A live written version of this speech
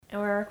And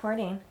we're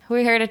recording.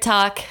 We're here to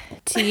talk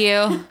to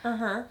you.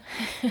 Oh,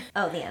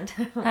 the end.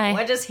 Hi.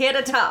 We're just here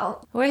to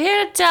tell. We're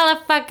here to tell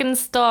a fucking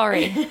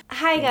story.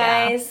 Hi,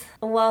 guys.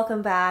 Yeah.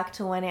 Welcome back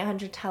to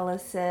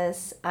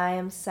 1-800-TEL-US-SIS. I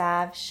am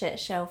Sav, shit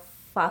show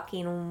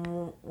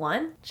fucking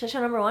one. Shit show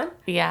number one?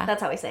 Yeah.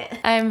 That's how we say it.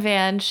 I'm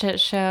Van, shit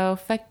show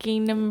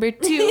fucking number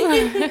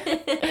 2.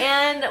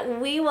 And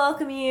we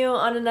welcome you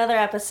on another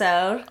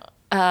episode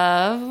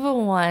of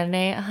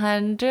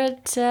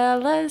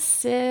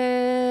 1-800-TEL-US-SIS.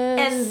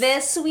 And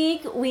this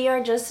week, we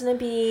are just going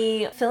to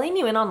be filling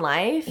you in on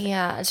life.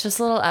 Yeah, it's just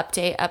a little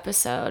update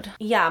episode.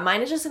 Yeah,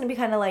 mine is just going to be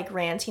kind of like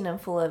ranting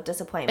and full of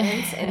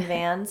disappointments. And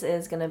Van's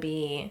is going to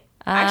okay,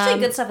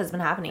 actually, good stuff has been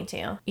happening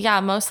too. Yeah,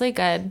 mostly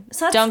good.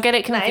 So don't get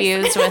it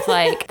confused with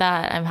like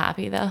that I'm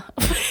happy though.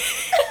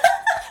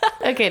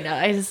 Okay, no,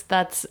 I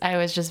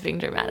was just being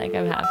dramatic.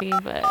 I'm happy,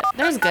 but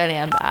there's good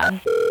and bad.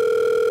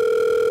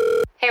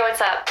 Hey,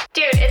 what's up?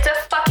 Dude, it's a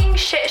fucking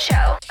shit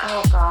show.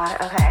 Oh, God.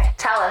 Okay.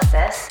 Tell us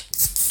this.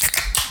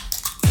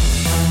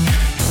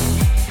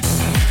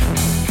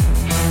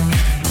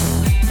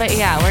 But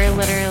yeah, we're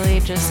literally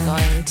just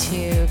going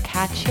to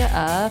catch you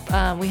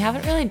up. We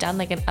haven't really done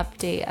like an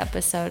update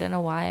episode in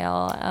a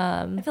while.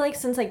 I feel like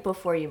since like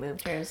before you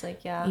moved here, it's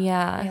like, yeah.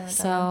 Yeah.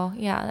 So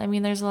yeah, I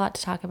mean, there's a lot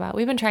to talk about.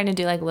 We've been trying to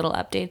do like little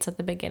updates at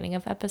the beginning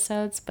of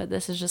episodes, but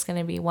this is just going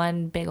to be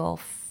one big old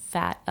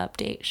fat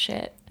update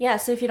shit. Yeah,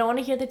 so if you don't want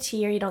to hear the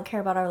tea or you don't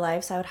care about our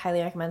lives, I would highly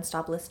recommend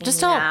stop listening.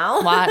 Just don't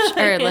now. watch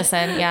or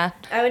listen. Yeah,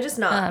 I would just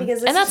not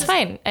because and that's just,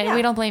 fine. Yeah.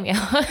 We don't blame you.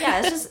 Yeah,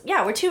 it's just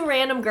we're two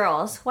random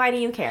girls. Why do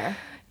you care?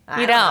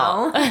 You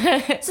don't.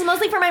 This is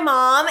mostly for my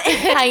mom.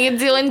 How you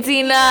doing,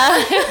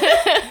 Dina?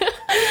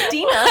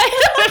 Dina.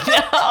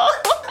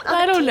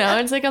 I don't know.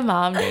 It's like a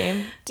mom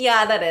name.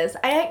 Yeah, that is.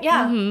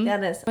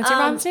 That is. What's your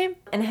mom's name?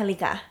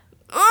 Angelica.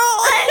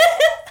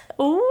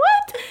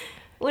 What?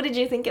 What did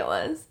you think it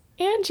was?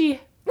 Angie.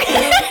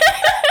 That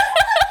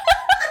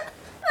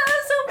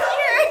was so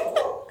weird.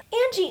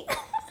 Angie.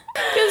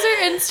 Because her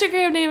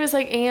Instagram name is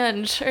like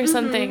Ange or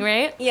something,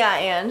 right? Yeah,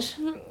 Ange.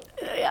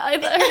 Yeah, I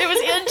thought her name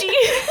was Angie.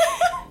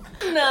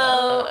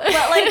 No,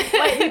 but like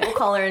white people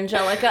call her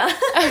Angelica.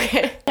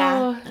 Okay. Yeah.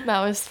 Oh,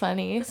 that was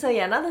funny. So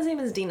yeah, not the same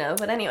as Dino,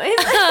 but anyways.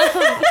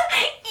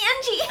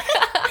 Angie.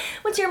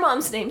 What's your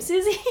mom's name,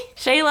 Susie?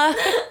 Shayla.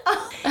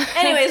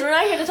 Anyways, we're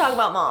not here to talk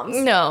about moms.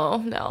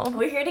 No.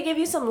 We're here to give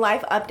you some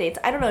life updates.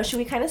 I don't know, should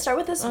we kind of start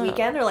with this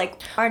weekend or like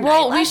our night?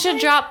 Well, we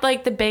should drop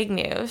like the big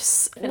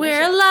news.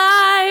 We're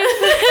alive.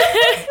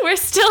 We're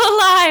still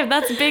alive.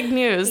 That's big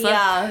news.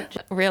 Yeah.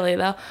 Really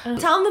though.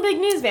 Tell them the big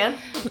news, Van.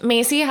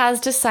 Macy has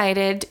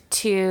decided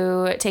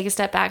to take a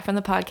step back from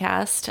the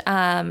podcast.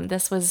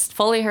 This was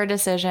fully her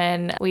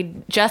decision. We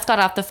just got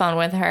off the phone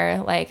with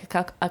her like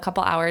a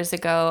couple hours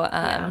ago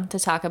to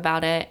talk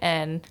about it.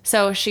 And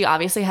so she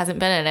obviously hasn't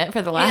been in it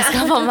for the last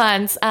couple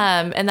months.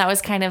 And that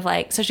was kind of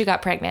like, so she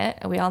got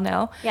pregnant, we all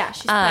know. Yeah,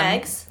 she's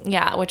pregs.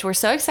 Yeah, which we're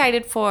so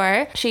excited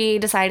for. She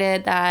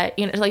decided that,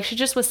 like she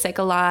just was sick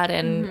a lot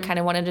and kind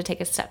of wanted to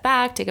take a step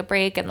back, take a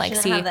break and like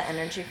she didn't have the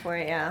energy for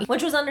it, yeah.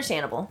 Which was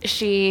understandable.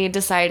 She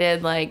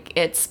decided like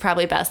it's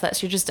probably best that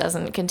she just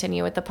doesn't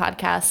continue with the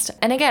podcast.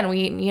 And again,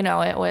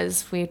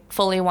 we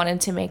fully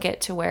wanted to make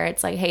it to where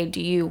it's like, hey,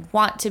 do you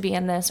want to be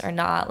in this or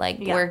not? Like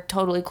we're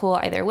totally cool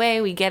either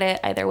way. We get it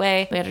either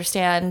way. We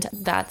understand.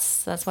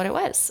 That's what it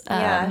was.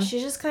 Yeah,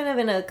 she's just kind of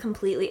in a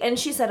completely, and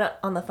she said it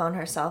on the phone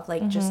herself,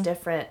 like just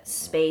different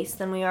space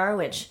than we are,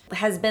 which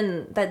that's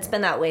been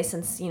that way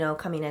since,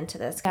 coming into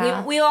this.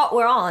 Yeah.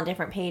 We're all on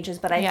different pages,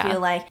 but I feel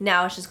like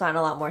now it's just gotten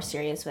a lot more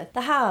serious with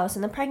the house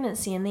and the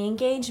pregnancy and the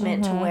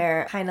engagement to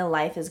where kind of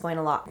life is going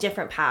a lot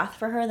different path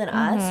for her than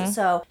us.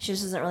 So she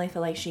just doesn't really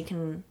feel like she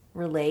can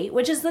relate,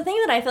 which is the thing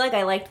that I feel like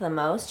I liked the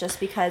most, just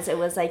because it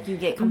was like you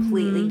get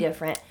completely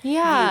different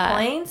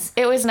viewpoints.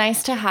 It was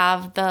nice to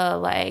have the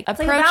like It's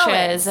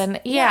approaches like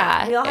and we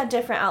all had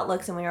different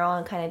outlooks and we were all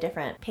on kind of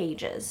different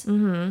pages.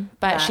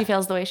 But she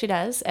feels the way she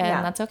does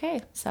and that's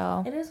okay.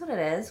 So it is what it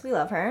is. We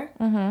love her.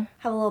 Have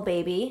a little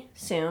baby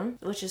soon,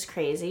 which is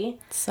crazy.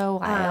 So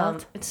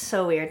wild. It's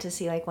so weird to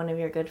see like one of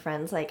your good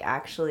friends like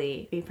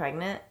actually be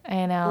pregnant.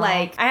 I know.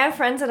 Like I have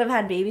friends that have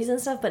had babies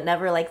and stuff, but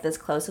never like this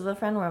close of a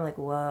friend where I'm like,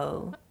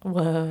 whoa,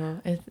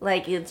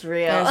 like it's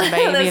real. There's a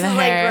baby This is there.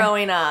 like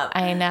growing up.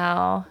 I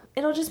know.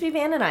 It'll just be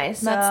Van and I.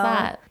 So That's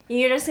that.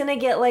 You're just gonna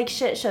get like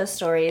shit show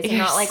stories and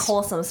not like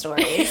wholesome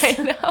stories. I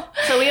know.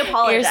 So we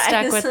apologize. You're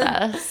stuck with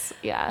us.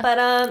 Yeah. But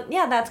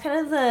that's kind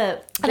of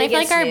the and I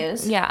feel like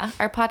news.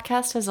 our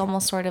podcast has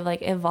almost sort of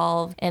like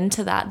evolved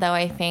into that though,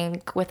 I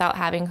think, without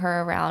having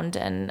her around,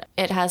 and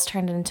it has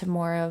turned into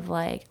more of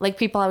like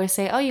people always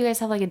say, oh, you guys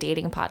have like a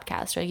dating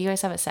podcast or you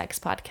guys have a sex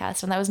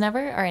podcast, and that was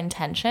never our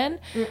intention.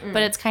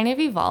 But it's kind of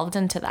evolved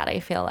into that, I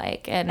feel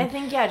like. And I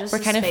think just we're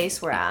the kind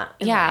space we're at.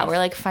 We're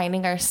like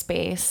finding our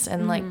space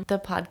and like the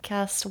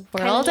podcast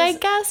world, I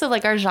guess, of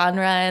like our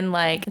genre, and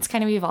like it's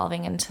kind of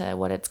evolving into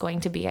what it's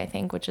going to be, I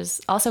think, which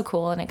is also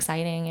cool and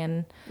exciting,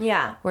 and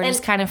we're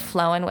just kind of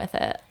flowing with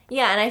it.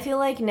 Yeah, and I feel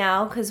like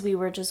now, because we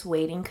were just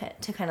waiting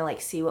to kind of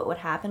like see what would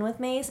happen with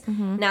Mace,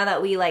 now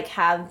that we like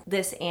have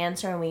this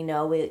answer and we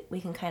know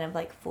we can kind of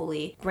like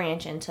fully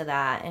branch into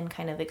that and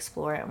kind of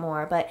explore it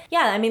more. But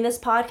yeah, I mean, this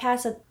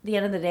podcast at the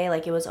end of the day,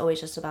 like it was always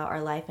just about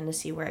our life and to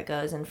see where it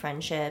goes and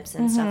friendships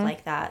and stuff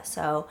like that.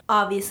 So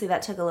obviously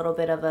that took a little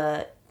bit of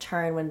a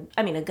turn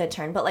a good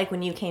turn, but like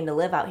when you came to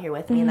live out here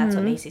with me, and that's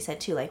what Macy said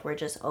too, like we're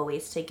just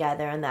always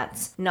together, and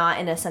that's not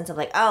in a sense of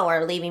like, oh,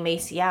 we're leaving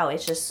Macy out.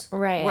 It's just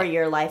where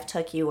your life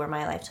took you, where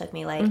my life took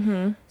me, like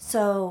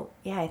so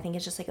yeah, I think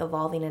it's just like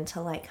evolving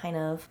into like kind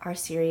of our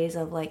series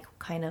of like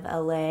kind of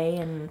LA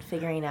and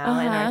figuring out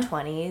in our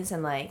 20s,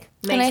 and like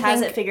Mace has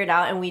it figured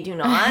out and we do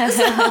not.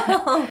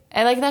 So.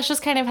 And like that's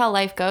just kind of how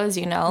life goes,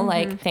 you know,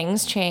 like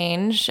things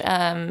change,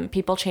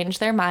 people change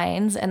their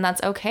minds, and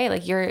that's okay.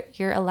 Like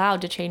you're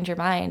allowed to change your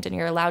mind, and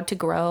you're allowed to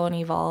grow and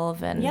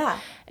evolve, and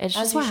it's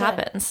just what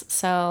happens.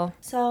 So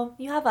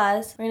you have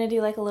us. We're gonna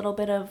do like a little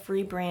bit of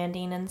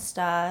rebranding and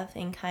stuff,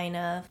 and kind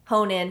of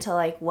hone into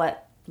like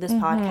what this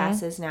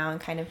podcast is now, and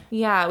kind of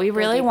we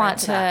really want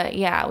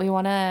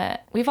to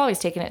we've always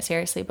taken it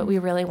seriously, but we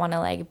really want to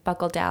like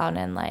buckle down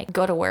and like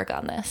go to work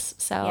on this.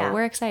 So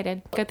we're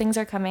excited. Good things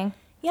are coming.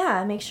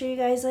 Yeah, make sure you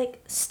guys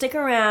like stick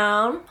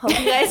around. Hope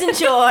you guys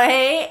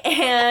enjoy.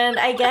 And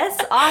I guess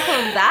off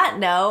of that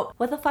note,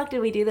 what the fuck did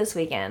we do this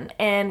weekend?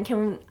 And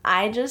can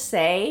I just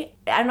say,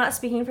 I'm not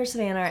speaking for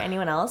Savannah or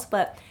anyone else,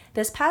 but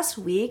this past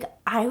week,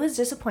 I was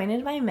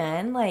disappointed by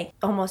men like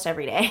almost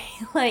every day.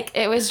 Like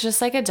it was just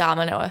like a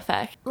domino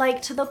effect.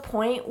 Like to the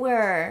point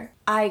where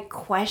I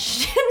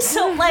questioned,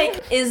 so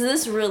like, is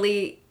this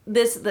really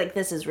this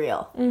is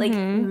real? Like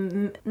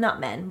not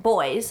men,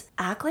 boys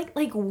act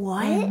like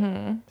what?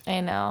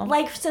 I know.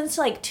 Like since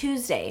like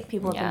Tuesday,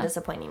 people have been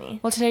disappointing me.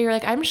 Well, today you're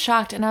like, I'm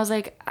shocked, and I was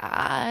like,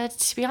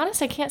 to be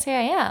honest, I can't say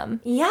I am.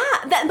 Yeah,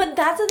 but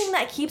that's the thing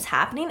that keeps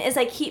happening is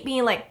I keep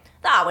being like,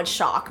 that would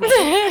shock me.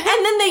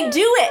 And then they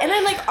do it. And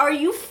I'm like, are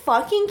you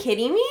fucking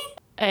kidding me?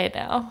 I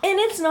know. And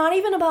it's not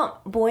even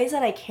about boys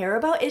that I care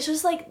about. It's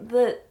just like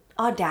the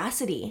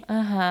audacity.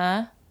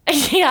 Yeah.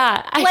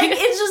 Like,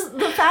 it's just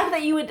the fact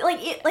that you would,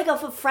 like, like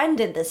if a friend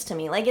did this to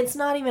me, like, it's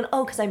not even,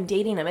 because I'm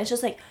dating him. It's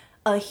just like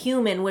a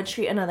human would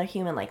treat another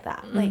human like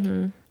that. Like,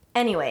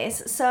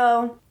 anyways,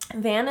 so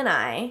Van and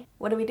I,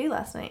 what did we do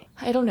last night?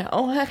 I don't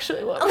know,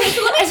 actually. What? Okay,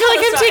 so I feel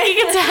like I'm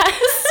taking a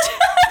test.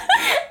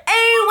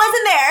 I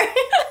wasn't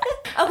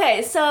there.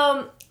 Okay,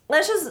 so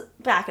let's just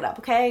back it up,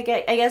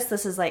 okay? I guess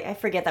this is like, I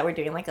forget that we're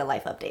doing like a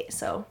life update,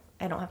 so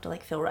I don't have to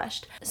like feel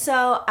rushed.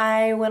 So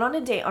I went on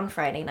a date on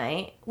Friday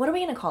night. What are we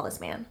gonna call this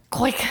man?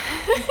 Quick.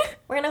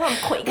 We're gonna call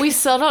him Quick. We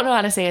still don't know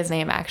how to say his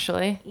name,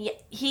 actually. Yeah,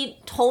 he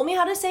told me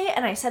how to say it,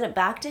 and I said it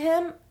back to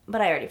him,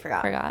 but I already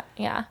forgot.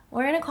 Yeah.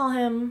 We're gonna call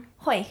him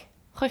Hoy.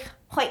 Hoy.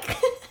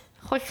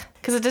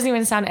 Because it doesn't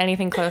even sound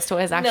anything close to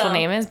what his actual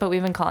name is, but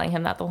we've been calling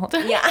him that the whole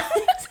time. Yeah.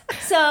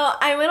 So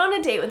I went on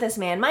a date with this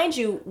man. Mind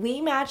you, we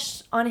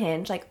matched on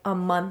Hinge like a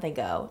month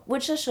ago,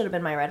 which just should have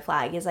been my red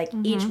flag. Is like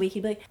each week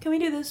he'd be like, can we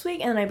do this week?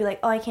 And then I'd be like,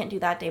 oh, I can't do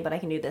that day, but I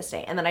can do this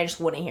day. And then I just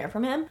wouldn't hear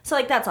from him. So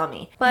like, that's on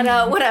me.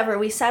 But whatever.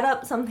 We set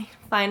up something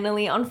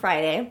finally on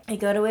Friday. I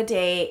go to a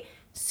date.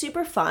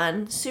 Super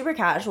fun, super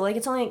casual. Like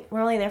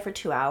we're only there for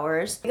 2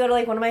 hours. I go to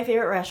like one of my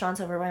favorite restaurants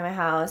over by my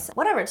house.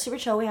 Whatever, it's super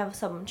chill. We have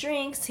some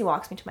drinks. He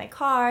walks me to my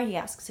car. He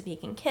asks if he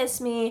can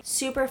kiss me.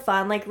 Super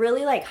fun, like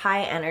really like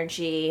high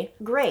energy.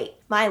 Great.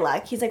 My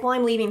luck. He's like, well,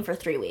 I'm leaving for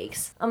 3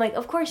 weeks. I'm like,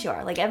 of course you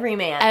are. Like every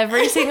man.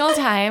 Every single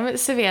time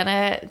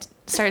Savannah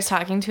starts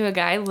talking to a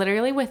guy,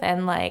 literally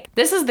within like,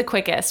 this is the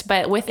quickest,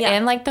 but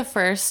within like the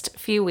first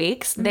few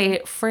weeks,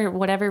 they, for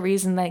whatever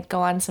reason, like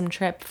go on some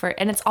trip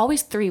and it's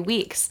always 3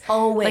 weeks.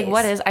 Always. Like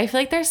what is, I feel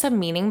like there's some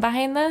meaning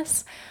behind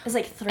this. It's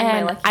like 3 and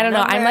my lucky I don't know.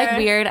 number.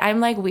 I'm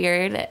like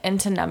weird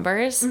into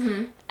numbers.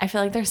 I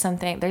feel like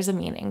there's a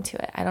meaning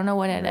to it. I don't know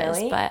what it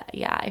is, but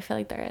yeah, I feel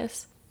like there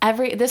is.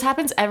 This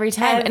happens every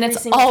time, and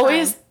it's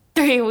always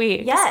 3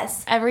 weeks.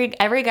 Yes. Every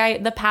guy,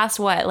 the past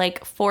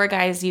like 4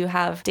 guys you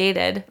have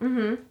dated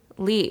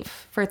leave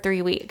for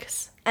 3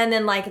 weeks. And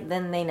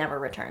then they never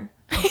return.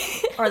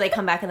 Or they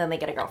come back and then they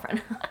get a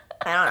girlfriend.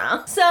 I don't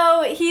know.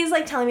 So he's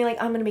like telling me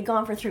like, I'm going to be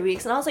gone for 3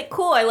 weeks. And I was like,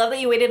 cool. I love that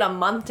you waited a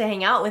month to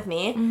hang out with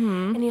me.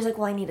 And he's like,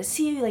 well, I need to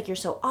see you. Like, you're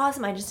so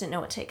awesome. I just didn't know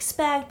what to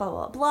expect. Blah,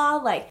 blah, blah.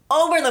 Like,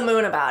 over the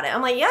moon about it.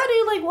 I'm like, yeah,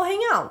 dude, like, we'll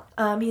hang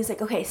out. He's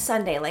like, okay,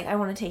 Sunday. Like, I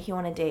want to take you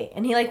on a date.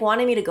 And he like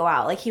wanted me to go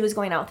out. Like, he was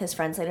going out with his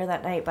friends later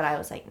that night. But I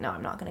was like, no,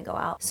 I'm not going to go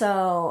out.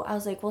 So I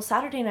was like, well,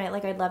 Saturday night,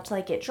 like, I'd love to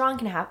like get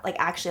drunk and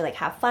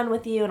have fun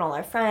with you and all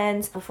our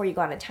friends before you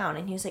go out of town.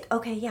 And he was like,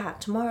 okay, yeah,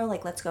 tomorrow,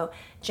 like, let's go.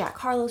 Jack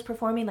Harlow's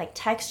performing, like,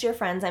 text your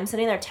friends. I'm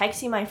sitting there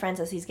texting my friends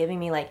as he's giving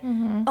me like,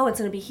 oh, it's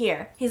gonna be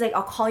here. He's like,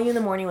 I'll call you in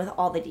the morning with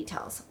all the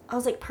details. I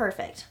was like,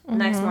 perfect.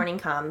 Next morning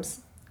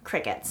comes,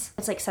 crickets.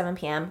 It's like 7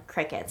 p.m,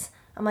 crickets.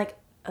 I'm like,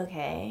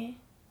 okay,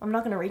 I'm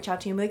not going to reach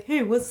out to you and be like,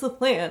 hey, what's the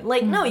plan?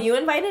 Like, no, you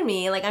invited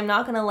me. Like, I'm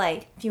not going to,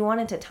 like, if you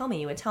wanted to tell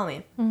me, you would tell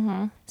me.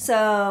 Mm-hmm.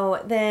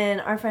 So then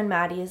our friend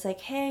Maddie is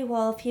like, hey,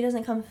 well, if he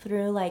doesn't come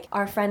through, like,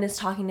 our friend is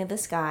talking to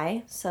this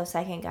guy. So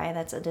second guy,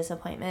 that's a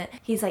disappointment.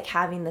 He's, like,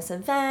 having this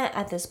event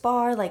at this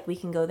bar. Like, we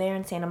can go there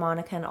in Santa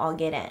Monica and I'll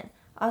get in.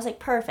 I was like,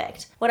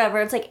 perfect. Whatever.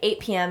 It's like 8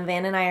 p.m.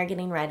 Van and I are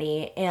getting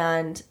ready.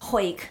 And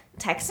Hoik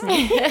texts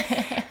me.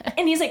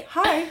 And he's like,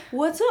 hi,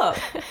 what's up?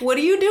 What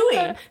are you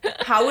doing?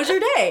 How was your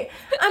day?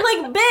 I'm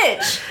like,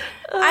 bitch.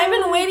 I've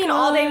been waiting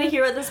all day to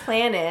hear what this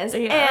plan is.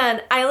 Yeah.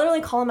 And I literally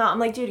call him out. I'm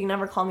like, dude, you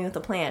never call me with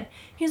a plan.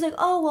 He's like,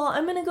 oh, well,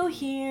 I'm going to go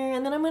here.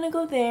 And then I'm going to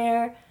go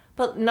there.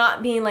 But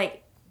not being like,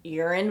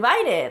 you're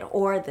invited,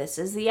 or this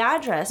is the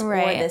address,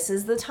 right, or this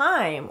is the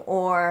time,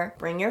 or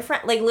bring your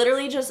friend. Like,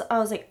 literally just, I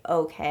was like,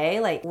 okay,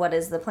 like, what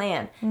is the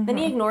plan? Mm-hmm. Then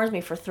he ignores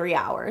me for 3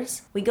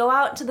 hours. We go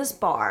out to this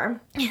bar,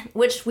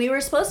 which we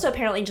were supposed to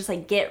apparently just,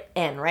 like, get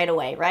in right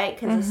away, right?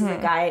 Because this is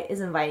a guy is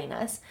inviting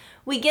us.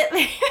 We get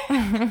there.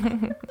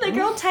 The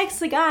girl texts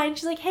the guy, and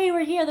she's like, hey,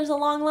 we're here. There's a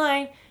long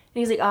line. And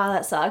he's like, oh,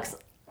 that sucks.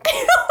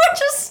 We're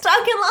just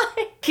stuck in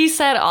line. He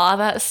said, aw,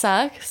 that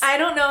sucks. I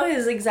don't know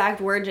his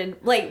exact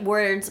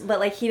words, but,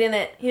 like, he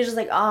was just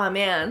like, aw,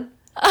 man.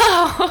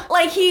 Oh.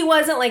 Like, he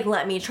wasn't like,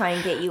 let me try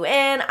and get you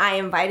in. I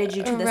invited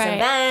you to this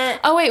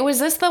event. Oh, wait, was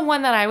this the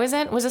one that I was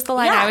in? Was this the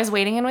line I was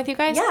waiting in with you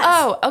guys? Yes.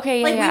 Oh,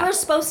 okay, yeah, we were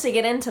supposed to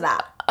get into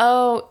that.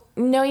 Oh,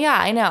 no, yeah,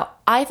 I know.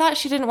 I thought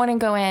she didn't want to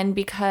go in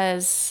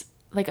because...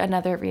 like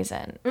another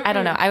reason. I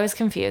don't know. I was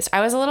confused.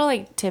 I was a little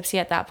like tipsy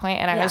at that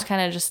point, and I was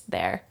kind of just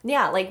there.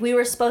 Yeah, like we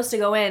were supposed to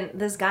go in.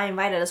 This guy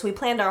invited us. We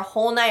planned our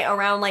whole night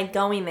around like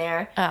going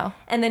there. Oh.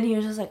 And then he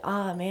was just like,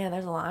 oh man,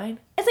 there's a line.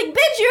 It's like,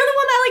 bitch, you're the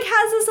one that like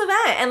has this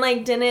event and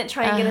like didn't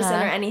try and get us in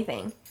or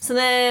anything. So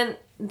then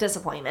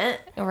disappointment.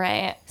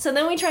 Right. So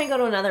then we try and go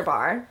to another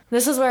bar.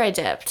 This is where I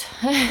dipped.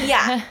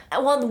 Yeah.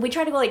 Well, we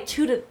tried to go like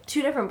two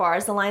different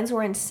bars. The lines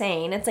were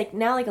insane. It's like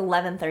now like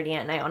 11:30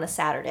 at night on a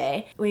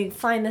Saturday. We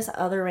find this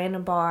other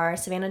random bar.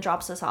 Savannah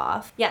drops us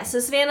off. Yeah,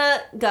 so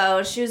Savannah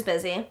goes. She was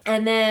busy.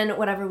 And then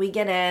whatever, we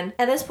get in.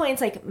 At this point,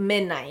 it's like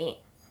midnight.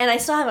 And I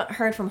still haven't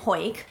heard from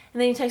Hoik. And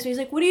then he texts me. He's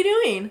like, what are you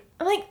doing?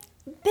 I'm like,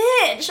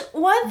 bitch,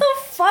 what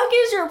the fuck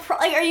is your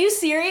like, are you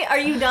serious? Are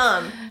you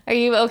dumb? Are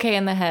you okay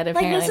in the head?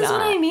 Apparently like, this is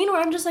what I mean,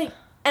 where I'm just like,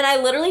 and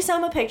I literally sent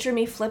him a picture of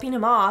me flipping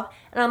him off,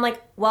 and I'm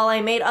like, well, I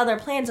made other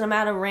plans, and I'm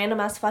at a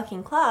random-ass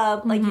fucking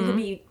club, like, you could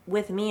be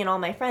with me and all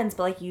my friends,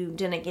 but, like, you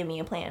didn't give me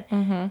a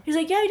plan. He's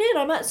like, yeah, I did,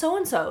 I'm at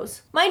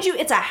so-and-so's. Mind you,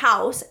 it's a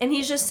house, and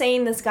he's just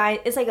saying this guy,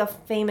 it's like a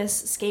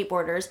famous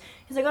skateboarders.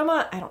 He's like,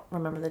 I don't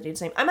remember the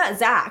dude's name. I'm at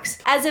Zach's.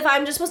 As if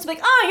I'm just supposed to be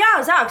like, oh,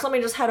 yeah, Zach's, let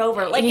me just head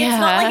over. Like, it's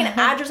not like an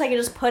address I can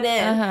just put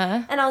in.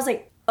 And I was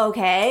like,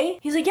 okay.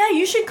 He's like, yeah,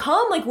 you should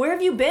come. Like, where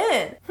have you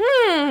been?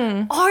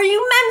 Are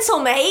you mental,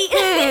 mate?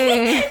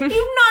 You've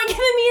not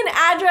given me an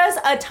address,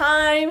 a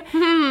time.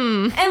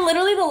 And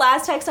literally the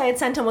last text I had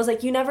sent him was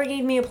like, you never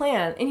gave me a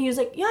plan. And he was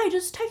like, yeah, I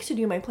just texted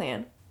you my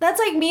plan. That's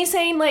like me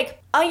saying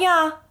like, oh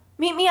yeah,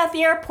 meet me at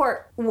the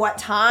airport. What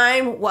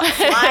time? What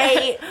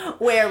flight?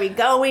 Where are we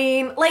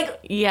going? Like,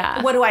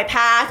 yeah. What do I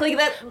pack? Like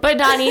that. But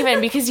not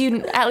even, because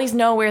you at least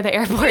know where the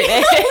airport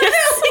is.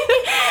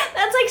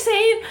 That's like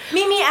saying,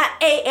 meet me at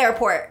a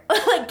airport.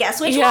 Like, guess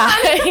which one?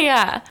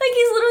 Yeah. Like,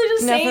 he's literally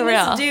just saying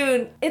real. this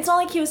dude. It's not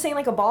like he was saying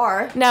like a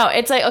bar. No,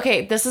 it's like,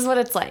 okay, this is what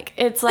it's like.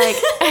 It's like,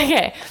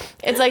 okay,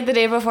 it's like the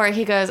day before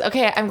he goes,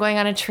 okay, I'm going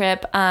on a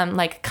trip.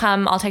 Like,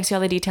 come, I'll text you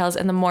all the details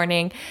in the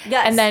morning.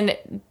 Yes. And then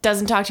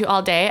doesn't talk to you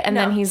all day. And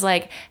then he's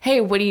like,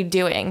 hey, what are you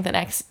doing the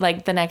next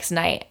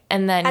night?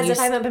 And then as if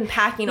I haven't been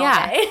packing all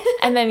day.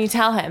 And then you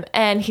tell him,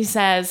 and he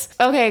says,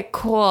 okay,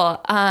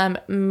 cool.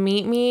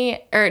 Meet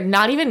me, or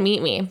not even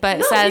meet me,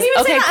 but says,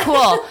 okay,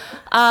 cool.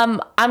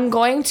 I'm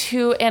going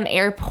to an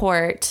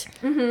airport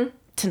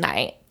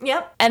tonight.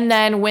 Yep. And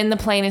then when the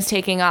plane is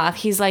taking off,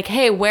 he's like,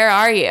 hey, where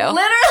are you?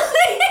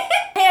 Literally.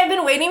 Hey, I've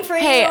been waiting for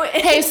you.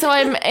 Hey, so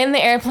I'm in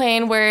the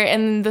airplane. We're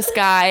in the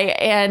sky.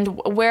 And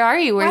where are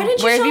you? Where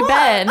have you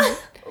been?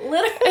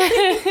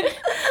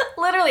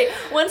 Literally.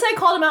 Once I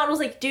called him out and was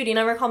like, dude, you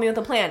never called me with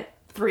a plan.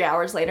 3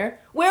 hours later,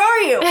 where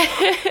are you?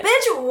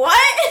 Bitch,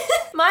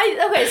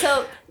 what? Okay,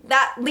 so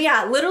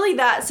literally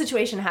that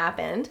situation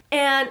happened.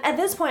 And at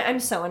this point, I'm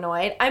so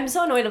annoyed. I'm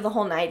so annoyed of the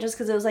whole night just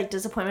because it was like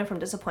disappointment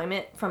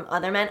from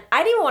other men. I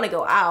didn't even want to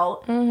go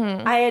out.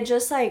 I had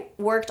just like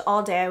worked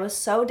all day. I was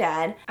so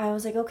dead. I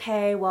was like,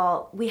 okay,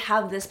 well, we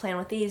have this plan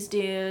with these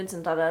dudes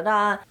and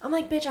da-da-da. I'm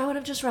like, bitch, I would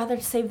have just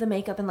rather saved the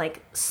makeup and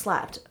like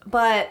slept.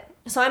 But,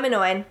 so I'm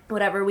annoyed.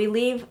 Whatever, we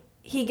leave.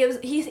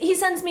 He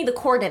sends me the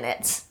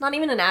coordinates, not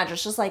even an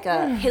address, just like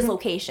his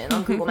location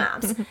on Google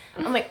Maps.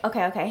 I'm like,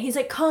 okay. He's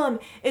like, come,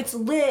 it's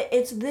lit,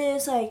 it's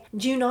this, like,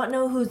 do you not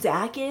know who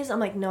Zach is? I'm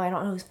like, no, I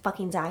don't know who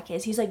fucking Zach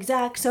is. He's like,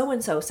 Zach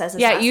so-and-so says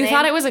his last you name.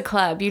 thought it was a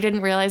club. You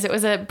didn't realize it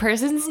was a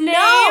person's name?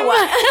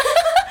 No!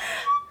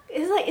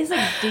 It's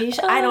like Dish,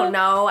 I don't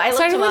know. I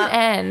looked him up.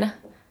 N.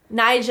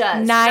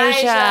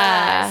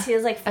 Nyjah. He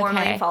has like 4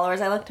 million followers.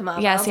 I looked him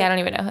up. Yeah, I don't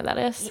even know who that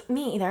is.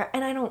 Me either,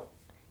 and I don't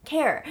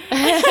care.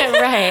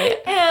 Right.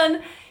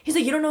 And He's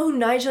like, you don't know who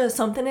Nyjah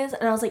something is?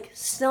 And I was like,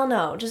 still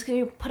no. Just because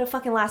you put a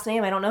fucking last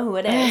name, I don't know who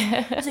it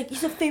is. He's like,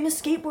 he's a famous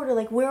skateboarder.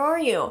 Like, where are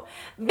you?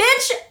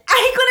 Bitch,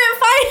 I couldn't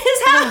find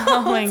his house.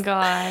 Oh my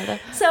God.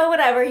 So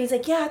whatever. He's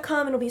like, yeah,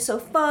 come. It'll be so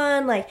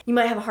fun. Like, you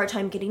might have a hard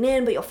time getting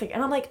in, but you'll figure.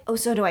 And I'm like, oh,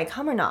 so do I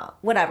come or not?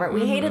 Whatever.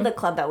 We hated the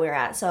club that we were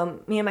at. So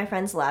me and my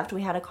friends left.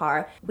 We had a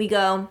car. We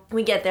go.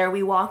 We get there.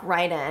 We walk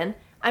right in.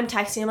 I'm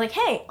texting him like,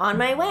 hey, on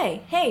my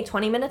way. Hey,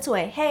 20 minutes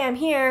away. Hey, I'm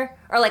here.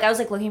 Or like I was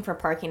like looking for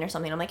parking or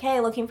something. I'm like,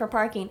 hey, looking for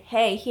parking.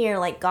 Hey, here,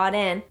 like got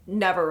in.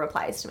 Never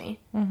replies to me.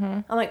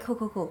 I'm like,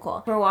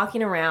 cool. We're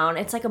walking around.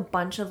 It's like a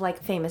bunch of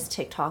like famous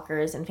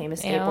TikTokers and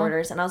famous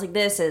skateboarders. And I was like,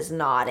 this is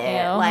not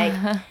it.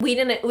 Like we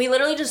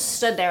literally just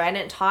stood there. I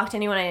didn't talk to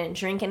anyone. I didn't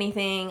drink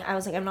anything. I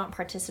was like, I'm not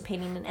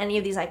participating in any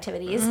of these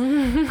activities.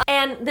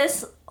 And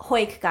this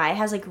Hoik guy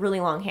has like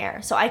really long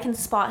hair. So I can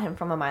spot him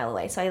from a mile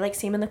away. So I like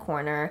see him in the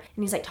corner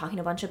and he's like talking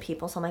to a bunch of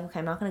people. So I'm like, okay,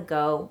 I'm not going to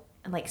go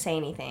and like say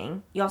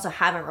anything. You also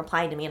haven't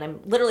replied to me and I'm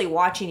literally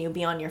watching you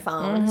be on your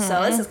phone.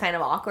 So this is kind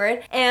of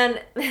awkward.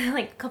 And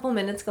like a couple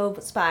minutes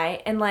goes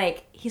by and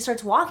like he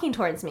starts walking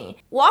towards me.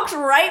 Walks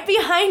right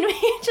behind me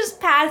and just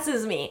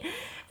passes me.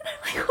 And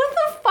I'm like, what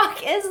the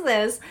fuck is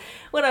this?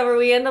 Whatever,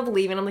 we end up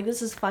leaving. I'm like,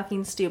 this is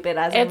fucking stupid.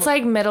 It's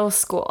like middle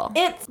school.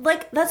 It's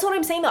like, that's what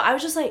I'm saying though. I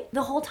was just like,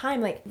 the whole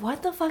time, like,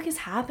 what the fuck is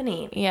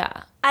happening?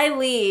 Yeah. I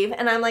leave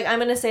and I'm like, I'm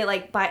gonna say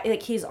like, bye.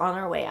 Like, he's on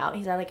our way out.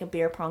 He's at like a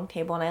beer pong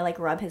table and I like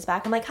rub his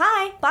back. I'm like,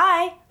 hi,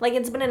 bye. Like,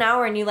 it's been an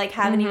hour and you like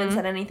haven't even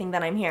said anything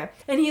that I'm here.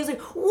 And he was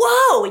like,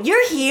 whoa,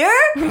 you're here?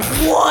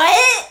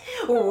 What?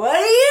 What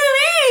do you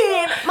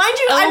mean? Mind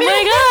you, oh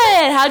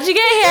my God, how'd you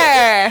get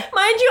here?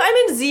 Mind you, I'm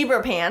in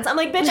zebra pants. I'm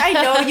like, bitch, I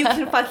know you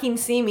can fucking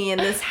see me in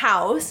this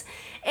house.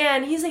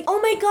 And he's like,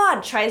 oh my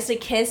God, tries to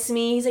kiss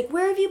me. He's like,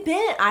 where have you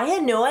been? I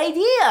had no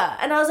idea.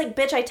 And I was like,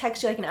 bitch, I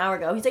texted you like an hour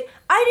ago. He's like,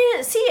 I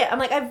didn't see it. I'm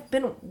like, I've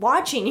been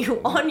watching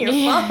you on your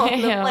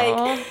phone.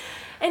 Like,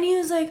 and he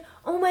was like,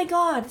 oh my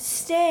God,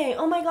 stay.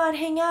 Oh my God,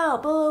 hang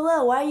out. Blah, blah,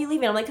 blah. Why are you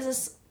leaving? I'm like, because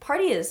this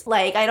party is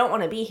like, I don't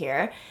want to be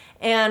here.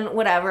 And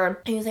whatever.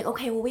 And he was like,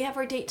 okay, well, we have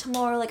our date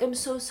tomorrow. Like, I'm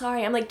so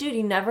sorry. I'm like, dude,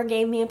 you never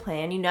gave me a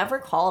plan. You never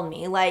called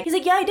me. Like, he's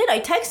like, yeah, I did. I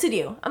texted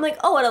you. I'm like,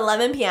 oh, at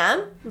 11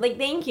 p.m.? Like,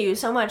 thank you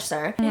so much,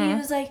 sir. And he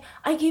was like,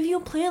 I gave you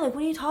a plan. Like,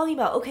 what are you talking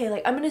about? Okay,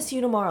 like, I'm going to see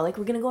you tomorrow. Like,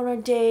 we're going to go on our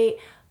date.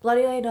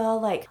 Blah-de-da-da.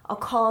 Like, I'll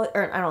call,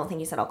 or I don't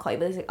think he said I'll call you,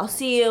 but he's like, I'll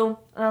see you.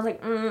 And I was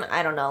like,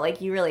 I don't know.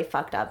 Like, you really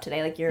fucked up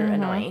today. Like, you're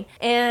annoying.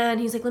 And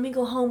he's like, let me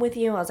go home with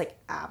you. I was like,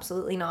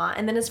 absolutely not.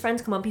 And then his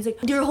friends come up. He's like,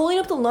 you're holding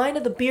up the line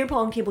at the beer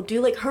pong table,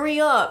 dude. Like, hurry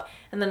up.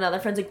 And then another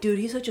friend's like, dude,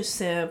 he's such a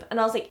simp. And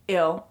I was like,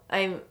 ew.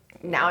 I'm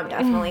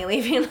definitely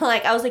leaving.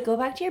 Like, I was like, go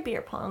back to your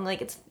beer pong.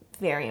 Like, it's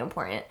very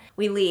important.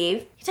 We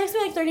leave. He texts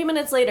me like 30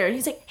 minutes later.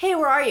 He's like, hey,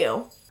 where are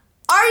you?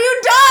 Are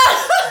you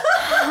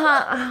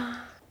done?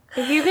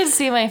 If you could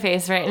see my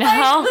face right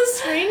now. Like, the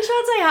screenshots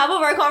I have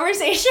of our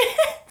conversation.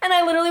 And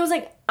I literally was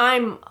like,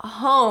 I'm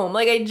home.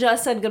 Like, I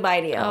just said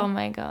goodbye to you. Oh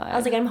my God. I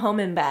was like, I'm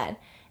home in bed.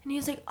 And he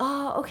was like,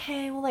 oh,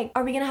 okay. Well, like,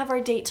 are we going to have our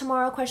date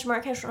tomorrow? Question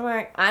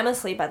mark. I'm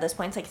asleep at this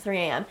point. It's like 3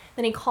 a.m.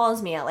 Then he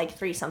calls me at like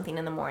 3 something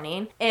in the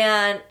morning.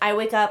 And I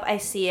wake up, I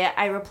see it,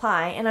 I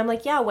reply. And I'm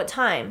like, yeah, what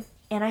time?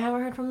 And I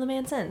haven't heard from the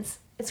man since.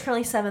 It's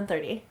currently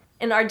 7:30.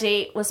 And our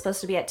date was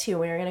supposed to be at 2.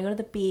 We were going to go to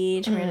the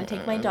beach. We were going to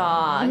take my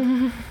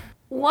dog.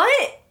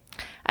 What?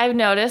 I've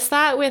noticed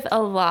that with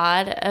a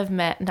lot of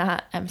men, I'm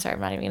not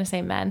even going to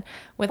say men,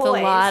 with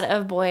boys. A lot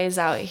of boys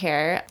out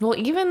here. Well,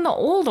 even the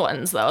old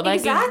ones, though. Like,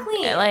 exactly.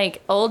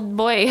 Like, old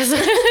boys.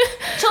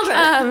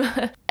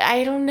 Children.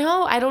 I don't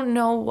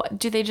know. What,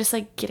 do they just,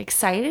 like, get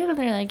excited? And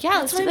they're like, yeah,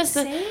 That's let's do what this.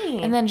 I'm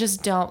saying. And then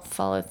just don't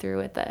follow through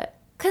with it.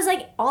 Because,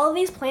 like, all of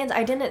these plans,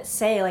 I didn't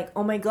say, like,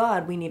 oh, my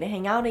God, we need to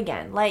hang out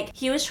again. Like,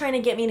 he was trying to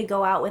get me to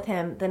go out with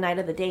him the night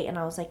of the date. And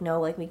I was like, no,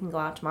 like, we can go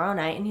out tomorrow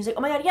night. And he's like,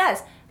 oh, my God,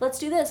 yes, let's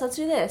do this.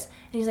 And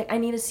he's like, I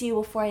need to see you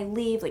before I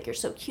leave. Like, you're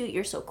so cute.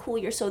 You're so cool.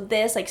 You're so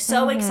this. Like,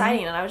 so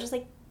exciting. And I was just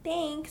like,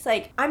 thanks.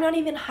 Like, I'm not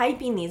even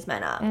hyping these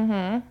men up.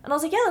 And I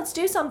was like, yeah, let's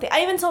do something.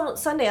 I even told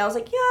Sunday, I was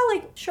like, yeah,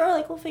 like, sure,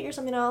 like, we'll figure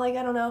something out. Like,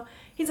 I don't know.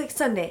 He's like,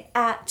 Sunday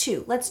at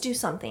 2. Let's do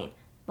something.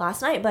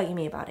 Last night bugging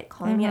me about it,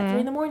 calling me at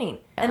 3 a.m. Yeah.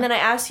 And then I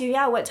asked you,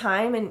 yeah, what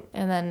time? And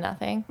then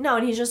nothing. No,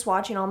 and he's just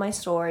watching all my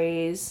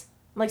stories.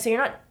 I'm like, so you're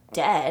not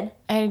dead.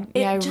 I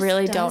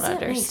really don't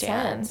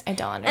understand. I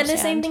don't understand. And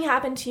the same thing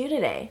happened to you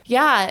today.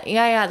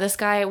 Yeah. This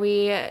guy,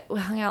 we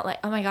hung out like,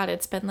 oh my God,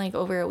 it's been like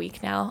over a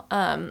week now.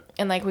 And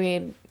like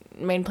we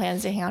made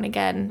plans to hang out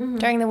again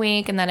during the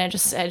week, and then it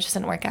just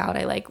didn't work out.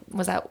 I like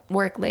was at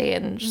work late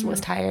and just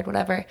was tired,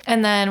 whatever.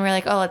 And then we're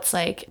like, oh, let's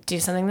like do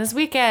something this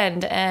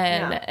weekend.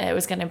 And it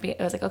was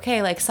like,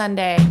 okay, like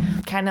Sunday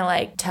kind of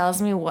like tells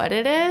me what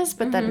it is,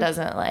 but then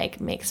doesn't like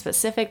make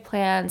specific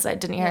plans. I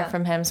didn't hear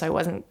from him, so I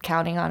wasn't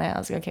counting on it. I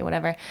was like, okay,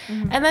 whatever.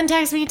 And then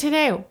text me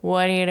today,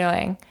 what are you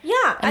doing?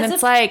 Yeah. And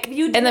it's like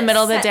in the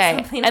middle of the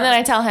day. And then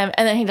I tell him,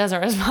 and then he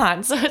doesn't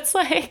respond. So it's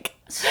like,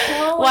 so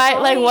why?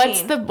 annoying.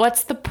 Like,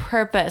 what's the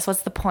purpose?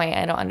 What's the point?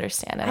 I don't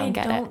understand. I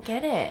don't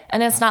get it.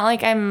 And it's not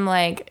like I'm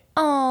like,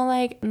 oh,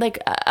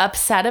 like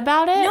upset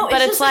about it. No,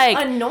 but it's just like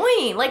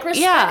annoying. Like,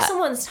 respect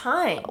someone's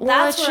time.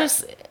 Well, it's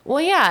just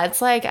Well, yeah,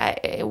 it's like,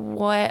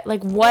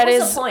 what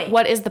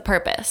is the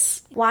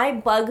purpose? Why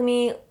bug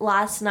me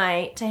last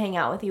night to hang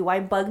out with you? Why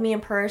bug me in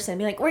person?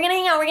 Be like, we're gonna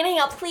hang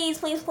out, please,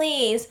 please,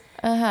 please.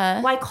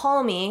 Why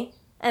call me?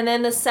 And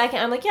then the second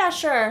I'm like, yeah,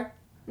 sure.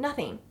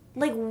 Nothing.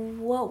 Like,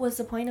 what was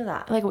the point of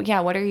that? Like, yeah,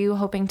 what are you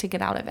hoping to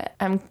get out of it?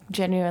 I'm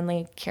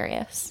genuinely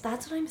curious.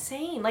 That's what I'm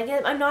saying. Like,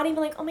 I'm not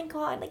even like, oh my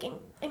God, like,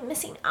 I'm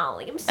missing out.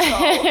 Like, I'm so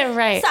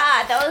right.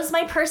 sad. That was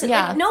my person.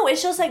 Yeah. Like, no,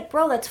 it's just like,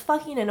 bro, that's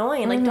fucking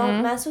annoying. Like,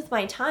 don't mess with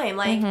my time.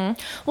 Like,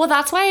 well,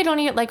 that's why I don't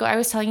even, like, I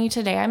was telling you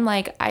today, I'm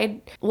like,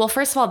 well,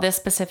 first of all, this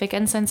specific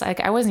instance,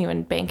 like, I wasn't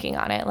even banking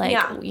on it.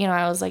 Like, you know,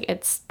 I was like,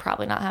 it's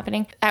probably not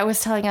happening. I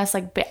was telling us,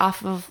 like,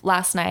 off of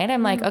last night,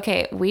 I'm like,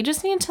 okay, we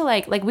just need to,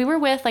 like, we were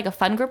with, like, a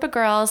fun group of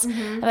girls.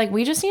 Like,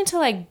 we just need to,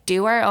 like,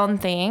 do our own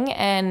thing,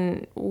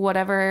 and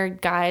whatever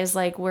guys,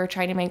 like, we're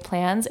trying to make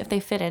plans, if they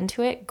fit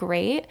into it,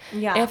 great.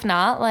 Yeah. If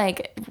not,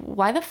 like,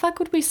 why the fuck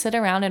would we sit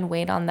around and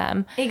wait on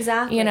them?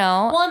 Exactly. You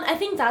know? Well, I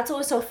think that's what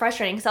was so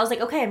frustrating, because I was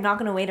like, okay, I'm not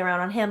going to wait around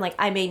on him. Like,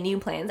 I made new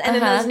plans. And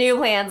then those new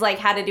plans, like,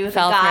 had to do with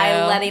the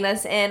guy letting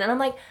us in. And I'm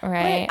like,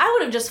 right. I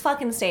would have just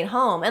fucking stayed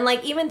home. And,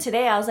 like, even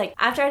today, I was like,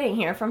 after I didn't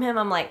hear from him,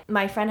 I'm like,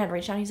 my friend had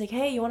reached out. He's like,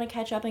 hey, you want to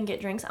catch up and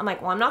get drinks? I'm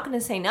like, well, I'm not going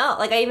to say no.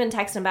 Like, I even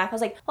texted him back. I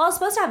was like, well, I was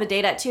supposed to have a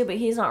date at 2, but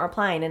he's not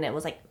replying. And it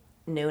was, like,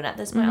 noon at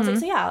this point. I was like,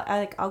 so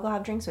yeah, I'll go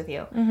have drinks with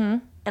you.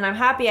 And I'm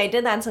happy I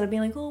did that instead of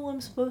being like, oh, I'm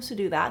supposed to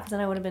do that, because then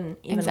I would have been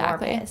even more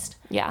pissed.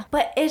 Yeah.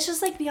 But it's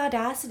just like the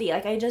audacity.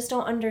 Like, I just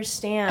don't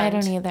understand. I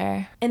don't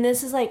either. And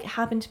this has like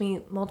happened to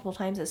me multiple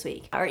times this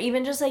week. Or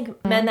even just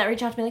like men that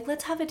reach out to me like,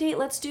 let's have a date,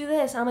 let's do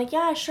this. And I'm like,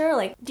 yeah, sure,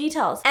 like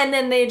details. And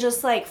then they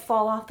just like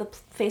fall off the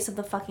face of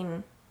the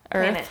fucking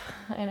planet.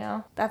 I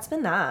know. That's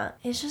been that.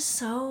 It's just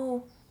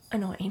so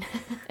annoying.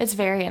 It's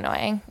very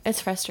annoying.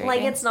 It's frustrating.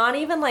 Like, it's not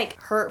even like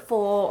hurtful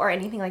or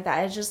anything like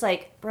that. It's just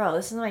like, bro,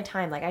 this is my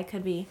time. Like, I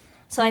could be.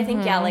 So I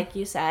think, yeah, like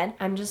you said,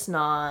 I'm just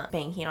not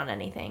banking on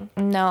anything.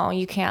 No,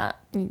 you can't.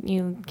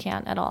 You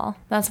can't at all.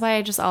 That's why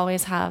I just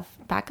always have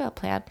backup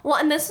plan. Well,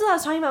 and this is what I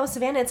was talking about with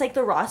Savannah. It's like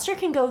the roster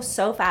can go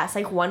so fast.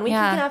 Like, one week you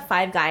can have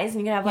 5 guys and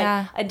you can have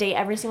like a date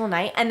every single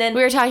night. And then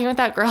we were talking with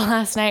that girl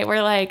last night.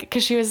 We're like,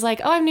 because she was like,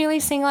 oh, I'm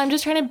newly single. I'm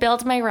just trying to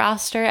build my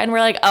roster. And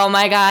we're like, oh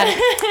my God,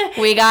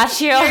 we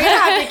got you. You're going to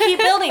have to keep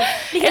building.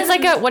 It's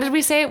like what did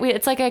we say?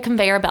 It's like a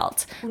conveyor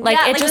belt. Like,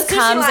 it just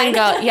comes and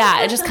goes.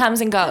 Yeah, it just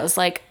comes and goes.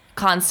 Like,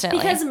 constantly.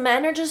 Because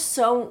men are just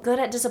so good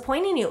at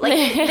disappointing you.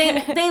 Like,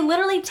 they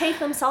literally take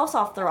themselves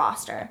off the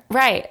roster.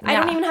 Right. I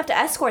don't even have to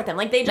escort them.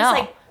 Like, they just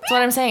like... That's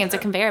what I'm saying. It's a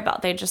conveyor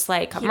belt. They just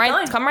like come right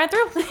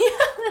through. Yeah,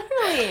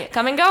 literally.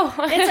 Come and go.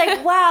 It's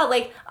like, wow,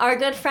 like our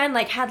good friend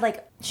like had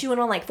like, she went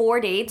on like 4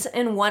 dates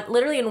in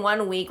literally in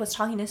 1 week, was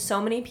talking to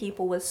so many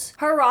people,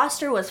 her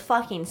roster was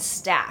fucking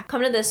stacked.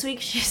 Come to this week,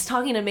 she's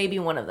talking to maybe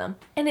one of them.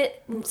 And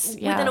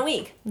within a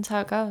week. That's how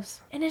it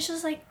goes. And it's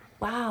just like,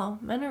 wow,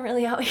 men are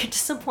really out here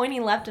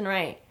disappointing left and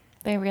right.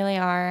 They really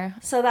are.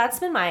 So that's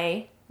been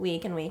my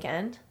week and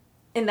weekend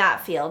in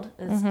that field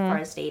as far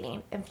as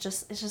dating. It's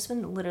just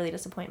been literally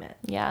disappointment.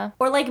 Yeah.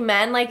 Or like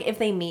men, like if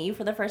they meet you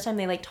for the first time,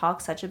 they like talk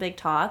such a big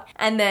talk,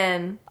 and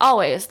then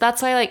always.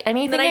 That's why like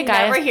anything I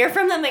never hear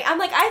from them. Like, I'm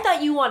like, I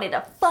thought you wanted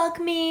to fuck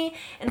me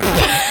and fuck.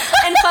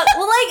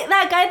 Well, like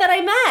that guy that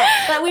I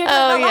met that we were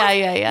talking about.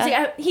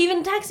 Yeah. Like, he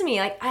even texted me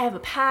like, I have a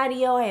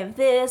patio, I have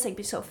this, like, it'd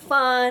be so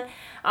fun.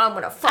 I'm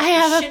gonna fuck. I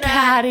have a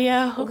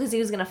patio. Because he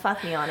was gonna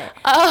fuck me on it.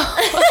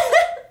 Oh.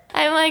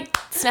 I'm like,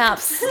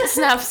 snaps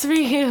for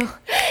you.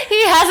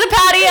 He has a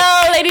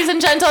patio, ladies and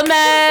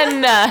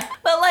gentlemen.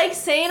 But like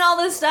saying all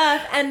this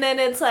stuff, and then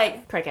it's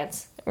like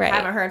crickets. Right. I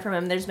haven't heard from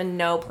him. There's been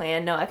no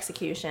plan, no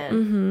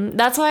execution.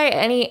 That's why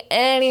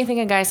anything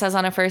a guy says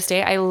on a first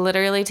date, I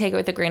literally take it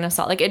with a grain of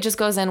salt. Like, it just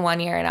goes in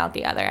one ear and out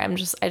the other. I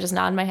just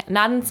nod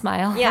and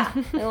smile. Yeah,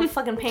 a little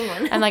fucking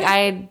penguin. I'm like,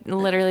 I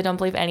literally don't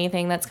believe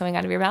anything that's coming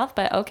out of your mouth,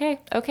 but okay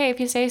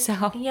if you say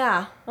so.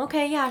 Yeah.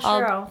 Okay. Yeah.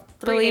 Sure. I'll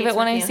believe it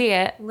when I see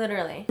it.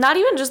 Literally. Not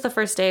even just the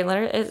first day.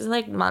 Literally, it's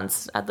like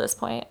months at this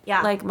point.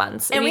 Yeah. Like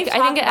months. And I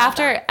think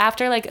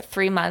after like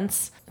 3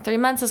 months. 3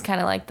 months is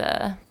kind of like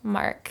the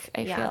mark,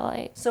 I feel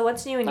like. So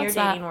what's new in your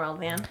dating world,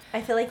 man?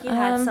 I feel like you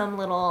had some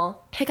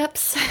little...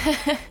 hiccups.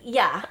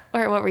 Yeah.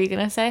 Or what were you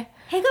going to say?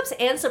 Hiccups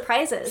and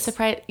surprises.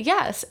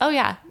 Yes. Oh,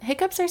 yeah.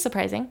 Hiccups are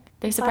surprising.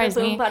 They surprise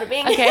me. Bada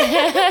bing.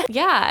 Okay.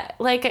 Yeah.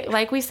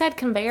 Like we said,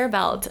 conveyor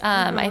belt.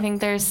 I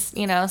think there's,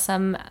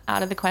 some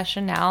out of the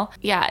question now.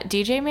 Yeah.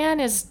 DJ Man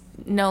is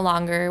no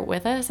longer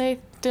with us, I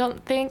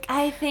don't think.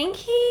 I think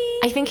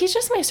he's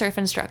just my surf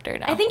instructor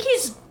now. I think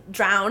he's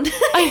drowned.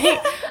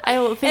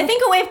 I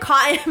think a wave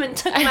caught him and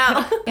took him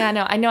out. Yeah,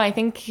 no, I know. I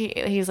think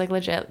he's like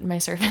legit my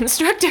surf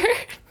instructor.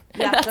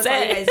 Yeah, that's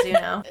what you guys do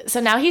now. So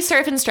now he's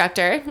surf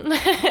instructor.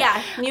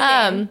 Yeah, new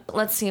name.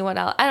 Let's see what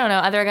else. I don't know.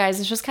 Other guys,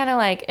 it's just kind of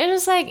like,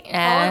 it's like,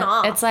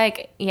 it's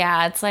like,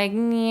 yeah, it's like,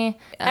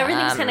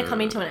 everything's kind of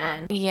coming to an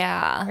end.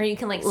 Yeah. Or you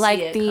can like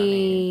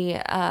see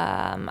it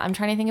coming. I'm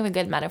trying to think of a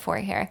good metaphor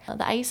here.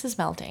 The ice is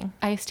melting.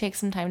 Ice takes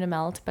some time to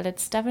melt, but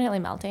it's definitely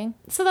melting.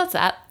 So that's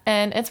that.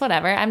 and it's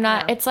whatever. I'm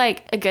not, it's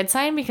like a good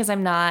sign because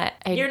I'm not,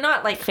 you're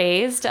not like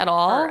phased at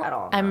all. At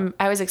all. No.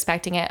 I was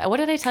expecting it. What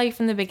did I tell you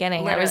from the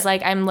beginning? I was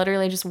like, I'm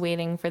literally just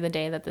waiting for the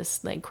day that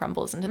this like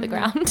crumbles into the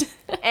ground.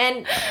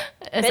 And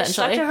bitch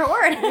stuck to her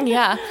word.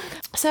 Yeah.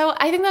 So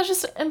I think that's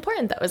just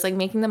important. That was like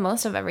making the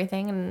most of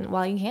everything and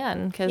while you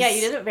can. Cause yeah,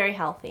 you did it very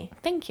healthy.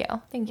 Thank you.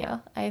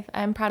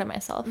 I'm proud of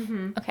myself.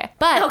 Okay.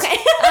 But okay.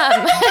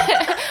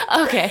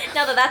 Okay.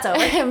 Now that that's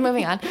over.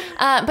 Moving on.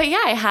 But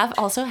yeah, I have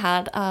also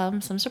had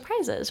some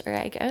surprises, or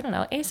like, I don't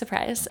know, a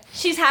surprise.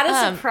 She's had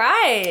a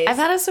surprise. I've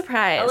had a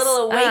surprise. A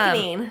little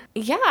awakening.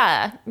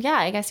 Yeah,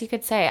 I guess you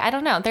could say. I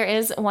don't know. There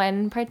is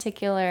one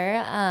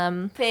particular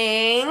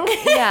thing.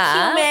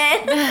 Yeah.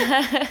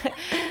 Human.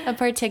 A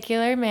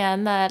particular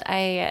man that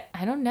I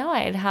don't know,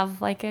 I'd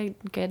have like a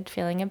good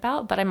feeling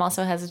about, but I'm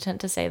also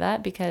hesitant to say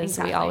that because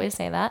we always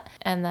say that.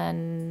 And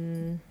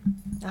then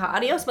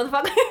adios,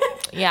 motherfucker.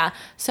 Yeah.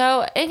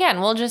 So again,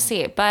 we'll just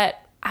see. But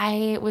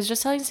I was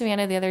just telling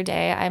Savannah the other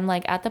day, I'm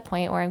like at the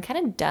point where I'm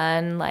kind of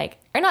done, like,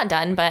 or not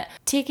done, but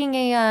taking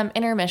a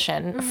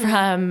intermission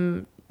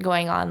from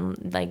going on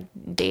like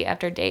date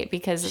after date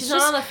because she's it's not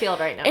just on the field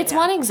right now. It's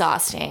one,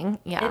 exhausting.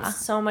 Yeah.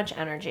 It's so much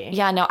energy.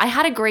 Yeah, no, I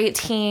had a great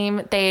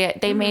team.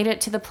 They made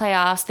it to the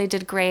playoffs. They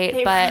did great.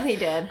 They but really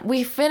did.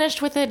 We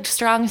finished with a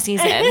strong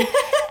season.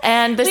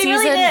 And the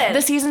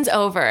the season's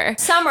over.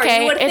 Summer,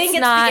 you would think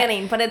it's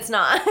beginning, but it's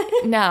not.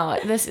 No,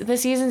 the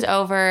season's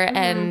over,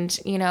 and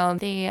you know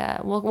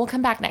we'll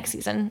come back next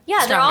season. Yeah,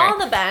 stronger. They're all on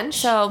the bench.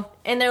 So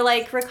and they're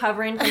like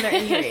recovering from their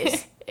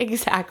injuries.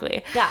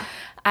 Exactly. Yeah.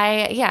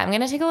 I'm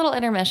gonna take a little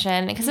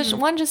intermission because it's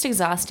one, just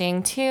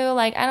exhausting. Two,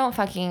 like I don't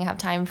fucking have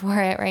time for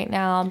it right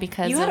now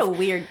because you had a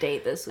weird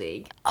date this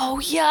week. Oh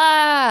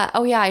yeah,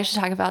 I should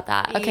talk about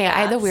that. Okay, yeah,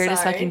 I had the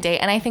weirdest fucking date,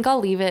 and I think I'll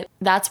leave it.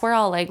 That's where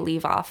I'll like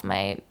leave off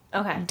my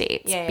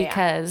dates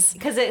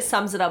because it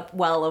sums it up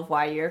well of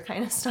why you're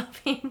kind of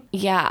stopping.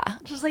 Yeah,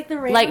 just like the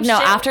random like no.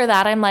 shit. After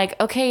that, I'm like,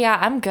 okay, yeah,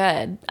 I'm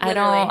good.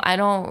 Literally. I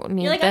don't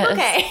need you're like, this. I'm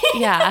okay.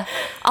 Yeah,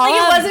 like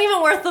it wasn't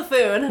even worth the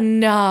food.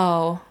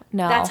 No.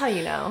 That's how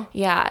you know.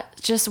 Yeah,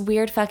 just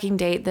weird fucking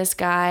date. This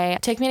guy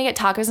took me to get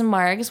tacos and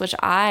margs, which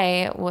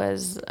I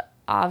was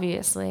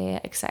obviously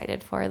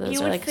excited for. Those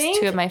are like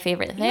two of my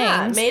favorite things.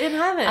 Yeah, made in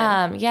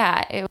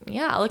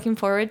heaven. Looking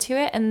forward to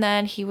it. And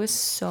then he was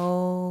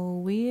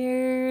so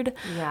weird.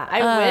 Yeah,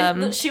 I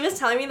wish she was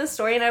telling me the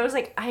story, and I was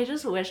like, I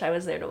just wish I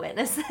was there to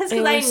witness this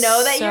because I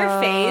know that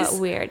your face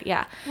weird.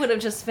 Yeah, would have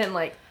just been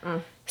like.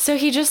 So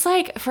he just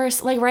like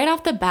first, like right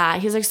off the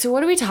bat, he's like, so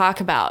what do we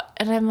talk about?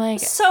 And I'm like,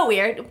 so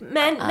weird.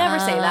 Men never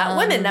say that.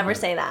 Women never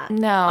say that.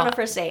 No. On a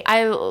first date.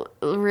 I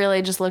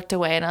really just looked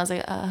away and I was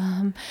like,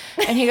 And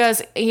he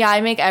goes, yeah,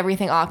 I make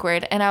everything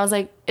awkward. And I was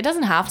like, it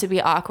doesn't have to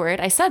be awkward.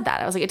 I said that.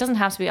 I was like, it doesn't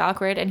have to be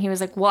awkward. And he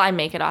was like, well, I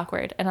make it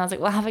awkward. And I was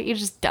like, well, how about you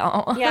just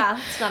don't? Yeah,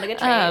 it's not a good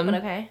trait, but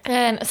okay.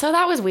 And so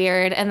that was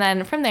weird. And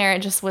then from there, it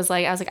just was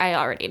like, I was like, I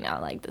already know,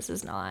 like, this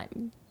is not...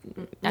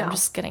 I'm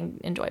just gonna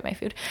enjoy my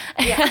food.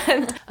 Yeah.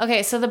 And,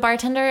 okay, so the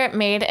bartender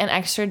made an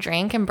extra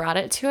drink and brought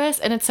it to us,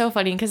 and it's so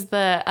funny because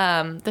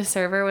the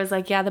server was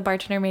like, "Yeah, the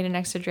bartender made an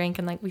extra drink,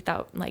 and like we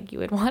thought like you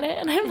would want it."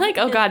 And I'm like,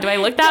 "Oh God, do I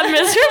look that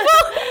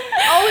miserable?"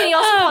 Oh, and he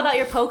also called out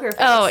your poker face.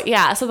 Oh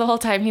yeah, so the whole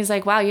time he's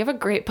like, "Wow, you have a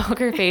great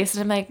poker face,"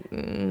 and I'm like,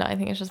 "No, I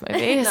think it's just my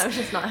face." No, I'm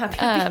just not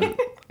happy.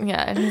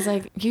 Yeah, and he's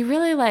like, you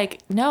really like,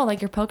 no,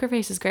 like your poker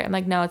face is great. I'm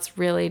like, no, it's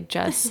really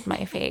just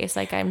my face.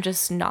 Like I'm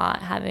just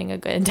not having a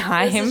good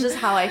time. This is just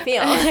how I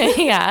feel.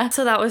 Yeah.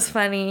 So that was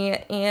funny.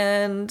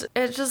 And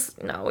it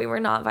just, no, we were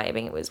not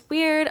vibing. It was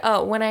weird.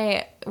 Oh, when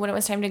it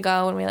was time to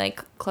go, when we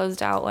like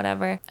closed out,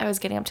 whatever, I was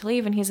getting up to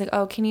leave and he's like,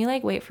 oh, can you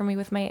like wait for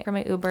me for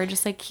my Uber?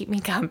 Just like keep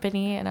me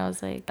company. And I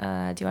was like,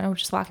 do you want to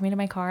just walk me to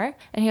my car?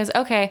 And he goes,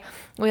 okay.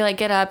 We like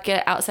get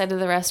outside of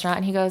the restaurant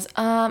and he goes,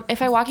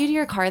 if I walk you to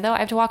your car though, I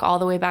have to walk all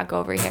the way back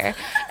over here.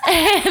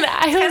 And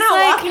I was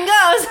like, walking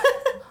goes.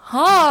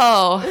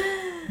 Oh,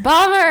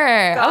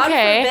 bummer. God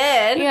okay.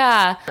 forbid.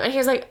 Yeah. And he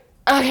was like,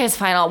 okay, it's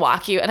fine. I'll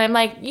walk you. And I'm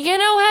like, you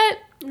know what?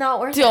 Not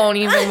worth it. Don't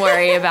even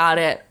worry about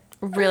it.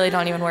 Really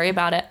don't even worry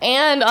about it.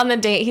 And on the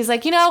date, he's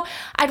like,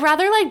 I'd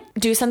rather like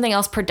do something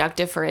else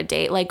productive for a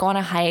date, like go on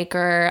a hike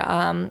or,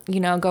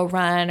 go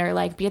run or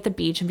like be at the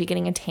beach and be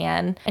getting a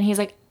tan. And he's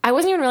like, I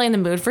wasn't even really in the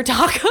mood for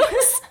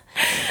tacos.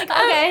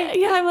 Okay.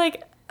 Yeah, I'm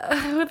like,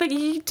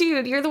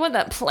 dude, you're the one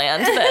that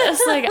planned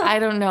this. Like, I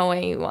don't know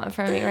what you want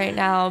from me right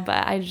now,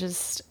 but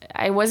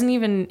I wasn't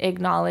even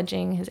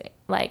acknowledging his,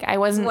 like, I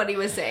wasn't. What he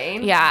was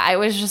saying? Yeah, I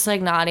was just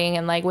like nodding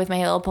and like with my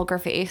little poker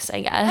face,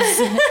 I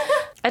guess.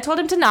 I told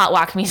him to not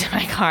walk me to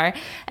my car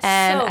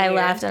and I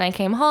left and I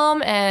came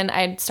home and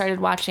I started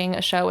watching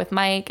a show with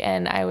Mike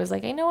and I was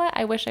like, you know what?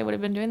 I wish I would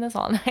have been doing this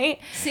all night.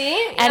 See?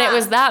 Yeah. And it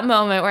was that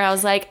moment where I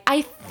was like,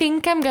 I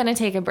think I'm going to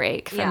take a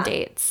break from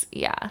dates.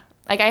 Yeah.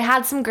 Like I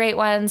had some great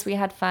ones. We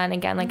had fun.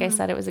 Again, like I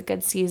said, it was a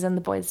good season.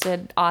 The boys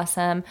did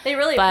awesome. They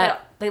really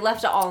they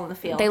left it all on the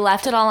field. They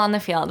left it all on the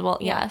field. Well,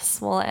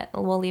 yes,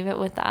 we'll leave it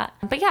with that.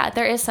 But yeah,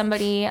 there is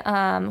somebody who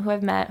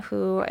I've met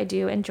who I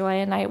do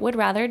enjoy, and I would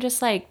rather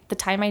just like the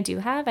time I do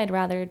have, I'd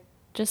rather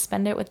just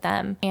spend it with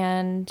them.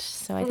 And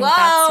so I think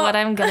that's what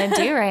I'm going to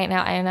do right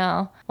now. I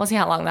know. We'll see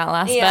how long that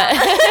lasts,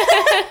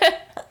 but...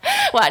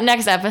 What,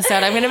 next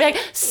episode, I'm going to be like,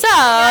 so...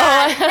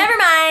 Yeah, never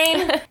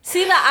mind.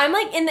 See, that I'm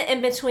like in the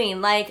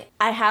in-between. Like,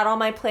 I had all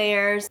my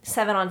players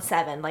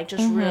 7-on-7, like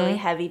just really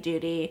heavy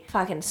duty,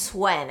 fucking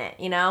sweating it,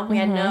 you know? We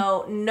had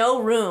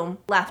no room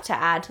left to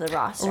add to the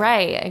roster.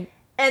 Right.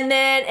 And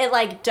then it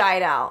like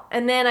died out.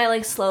 And then I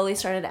like slowly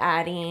started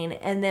adding.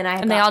 And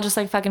then they all just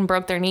like fucking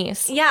broke their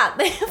knees. Yeah,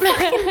 they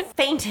fucking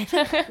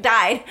fainted,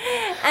 died.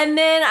 And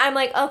then I'm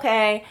like,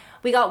 okay...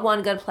 We got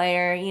one good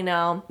player, you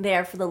know,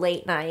 there for the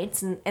late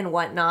nights and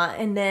whatnot.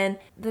 And then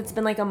it's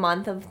been like a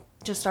month of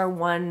just our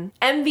one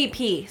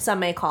MVP, some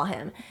may call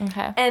him.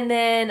 Okay. And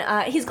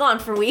then he's gone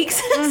for weeks.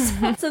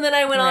 So then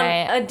I went on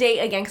a date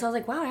again because I was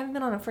like, wow, I haven't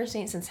been on a first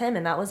date since him.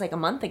 And that was like a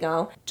month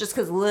ago. Just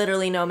because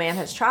literally no man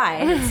has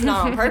tried. It's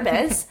not on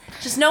purpose.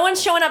 Just no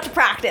one's showing up to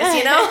practice,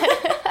 you know?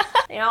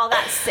 They all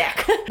got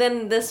sick.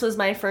 Then this was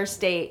my first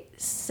date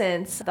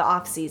since the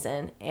off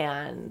season.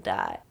 And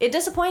it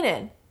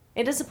disappointed.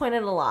 It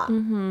disappointed a lot.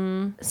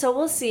 So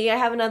we'll see. I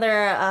have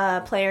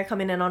another player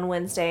coming in on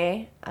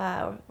Wednesday.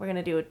 We're going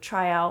to do a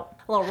tryout,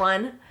 a little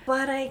run.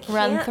 But I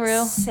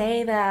can't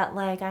say that,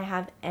 like, I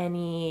have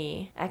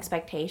any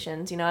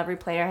expectations. You know, every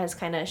player has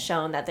kind of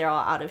shown that they're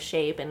all out of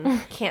shape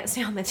and can't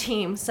stay on the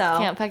team, so...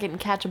 Can't fucking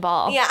catch a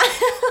ball. Yeah.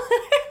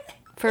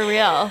 For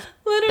real.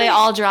 Literally. They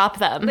all drop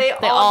them. They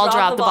all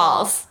drop the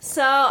balls.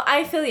 So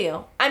I feel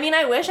you. I mean,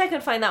 I wish I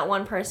could find that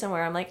one person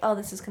where I'm like, oh,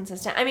 this is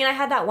consistent. I mean, I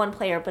had that one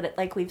player, but it,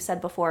 like we've said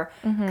before,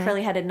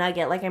 curly-headed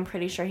nugget, like I'm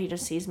pretty sure he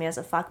just sees me as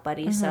a fuck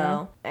buddy,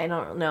 so I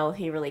don't know if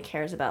he really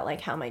cares about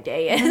like how my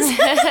day is.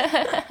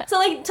 So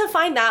like to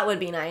find that would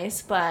be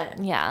nice,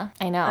 but... Yeah,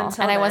 I know.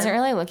 And I wasn't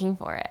really looking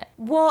for it.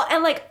 Well,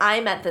 and like I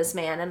met this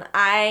man and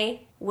I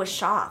was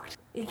shocked.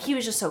 He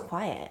was just so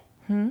quiet.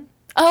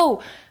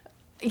 Oh,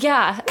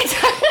 yeah.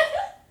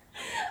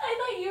 I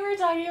thought you were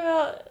talking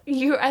about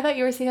I thought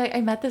you were saying like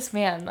I met this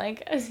man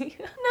like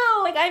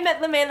no, like I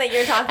met the man that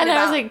you're talking and about. And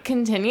I was like,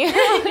 continue.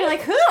 You're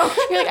like, who?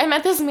 You're like, I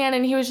met this man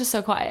and he was just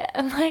so quiet.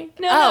 I'm like,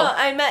 no,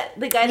 I met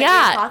the guy that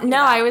you're talking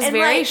about. I was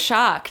very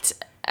shocked.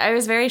 I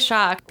was very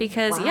shocked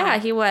because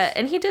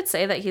and he did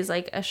say that he's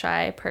like a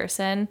shy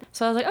person.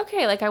 So I was like,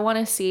 okay, like I want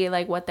to see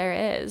like what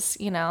there is,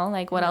 you know,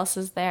 like what else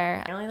is there.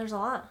 Apparently there's a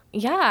lot.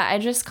 Yeah, I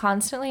just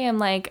constantly am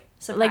like,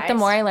 surprised. Like the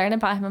more I learn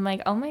about him, I'm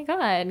like, oh my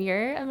God,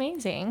 you're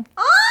amazing.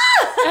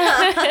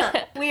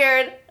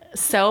 Weird.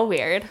 So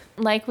weird.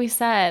 Like we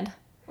said.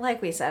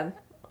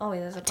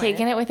 Always is a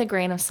taking it with a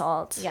grain of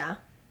salt. Yeah.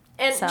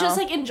 And just,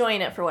 like,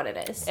 enjoying it for what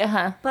it is.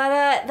 Uh-huh.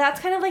 But that's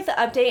kind of, like, the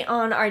update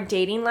on our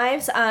dating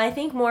lives. I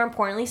think, more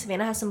importantly,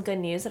 Savannah has some good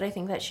news that I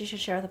think that she should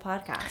share with the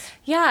podcast.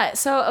 Yeah.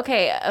 So,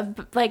 okay,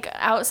 like,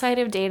 outside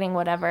of dating,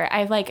 whatever,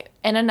 I've, like,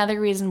 and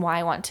another reason why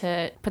I want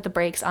to put the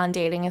brakes on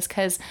dating is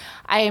because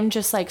I am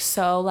just, like,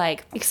 so,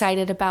 like,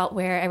 excited about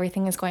where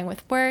everything is going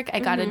with work. I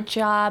got a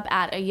job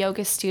at a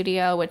yoga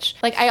studio, which,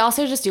 like, I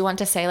also just do want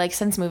to say, like,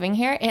 since moving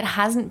here, it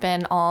hasn't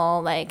been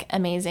all, like,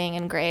 amazing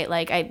and great.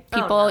 Like,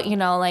 people, you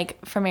know,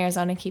 like, from Arizona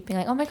keep being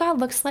like, oh my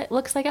God, looks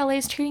like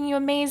LA's treating you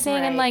amazing,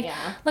 and like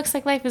looks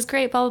like life is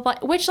great, blah blah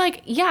blah. Which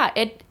like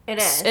it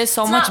is. It's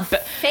so much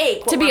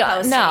fake. To be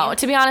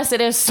honest,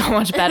 it is so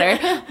much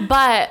better,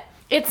 but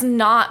it's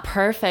not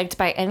perfect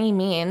by any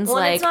means. Well,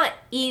 like it's not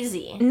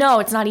easy. No,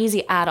 it's not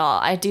easy at all.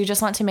 I do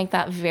just want to make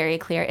that very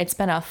clear. It's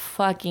been a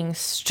fucking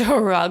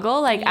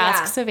struggle. Like,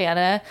 ask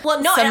Savannah.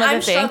 Well, no, and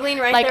I'm struggling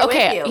right there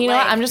with you. You know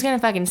what? I'm just going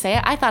to fucking say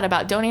it. I thought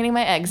about donating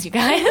my eggs, you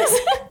guys.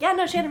 Yeah,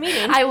 no, she had a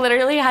meeting. I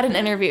literally had an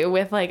interview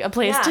with, like, a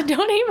place to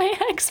donate my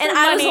eggs for and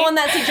money. I was the one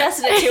that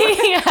suggested it to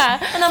her.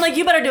 Yeah. And I'm like,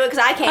 you better do it because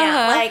I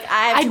can't. Like,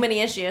 I have too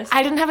many issues.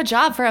 I didn't have a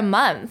job for a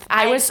month.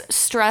 I was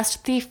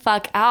stressed the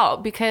fuck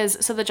out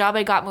because, so the job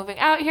I got moving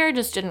out here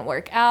just didn't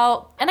work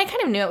out. And I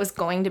kind of knew it was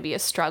going to be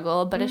a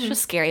struggle, but it's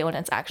just scary when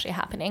it's actually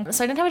happening.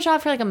 So I didn't have a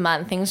job for like a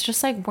month. Things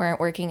just like weren't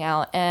working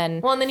out.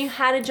 And well, and then you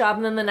had a job,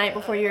 and then the night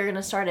before you were going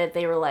to start it,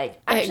 they were like,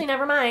 actually,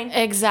 never mind.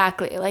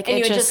 Exactly. Like, and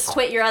you would just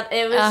quit your,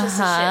 it was just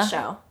a shit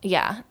show.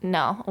 Yeah,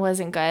 no, it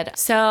wasn't good.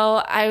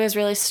 So I was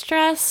really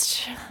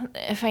stressed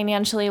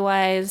financially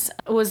wise.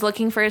 Was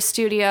looking for a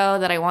studio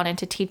that I wanted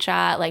to teach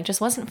at, like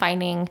just wasn't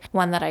finding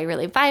one that I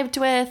really vibed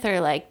with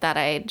or like that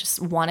I just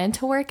wanted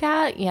to work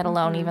at, yet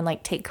alone even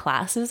like take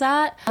classes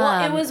at.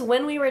 Well, it was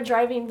when we were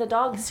driving the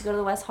dogs to go to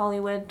the West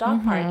Hollywood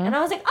dog park, and I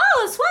was like,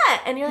 oh,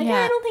 sweat. And you're like,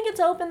 yeah, I don't think it's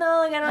open though,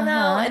 like I don't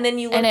know. And then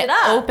you looked it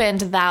up.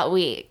 Opened that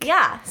week.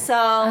 Yeah, so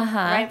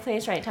right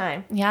place, right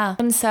time. Yeah.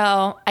 And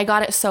so I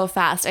got it so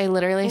fast. I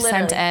literally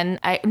sent in,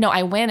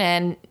 I went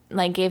in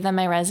like gave them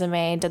my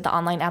resume, did the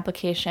online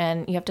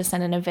application. You have to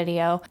send in a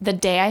video. The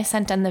day I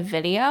sent in the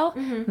video,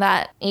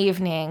 that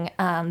evening,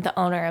 the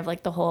owner of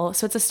like the whole,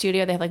 so it's a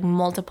studio, they have like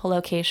multiple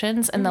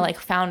locations, and the like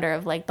founder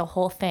of like the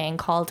whole thing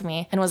called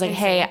me and was like,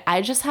 hey,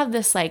 I just have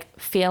this like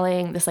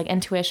feeling, this like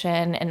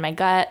intuition in my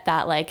gut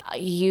that like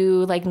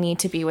you like need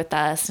to be with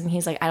us. And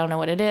he's like, I don't know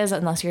what it is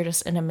unless you're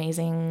just an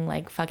amazing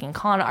like fucking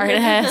con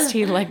artist.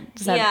 He like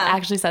said,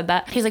 actually said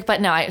that. He's like,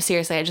 but no, I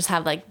seriously, I just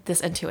have like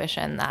this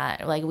intuition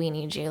that like we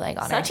need you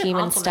like on our team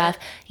and stuff.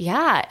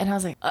 Yeah. And I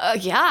was like,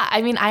 yeah.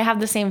 I mean, I have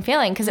the same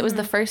feeling because it was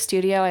the first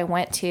studio I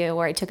went to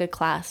where I took a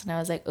class and I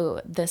was like, ooh,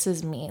 this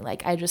is me.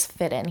 Like I just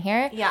fit in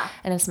here. Yeah.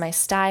 And it's my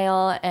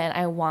style and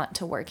I want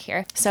to work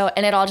here. So,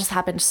 and it all just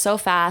happened so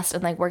fast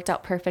and like worked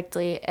out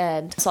perfectly.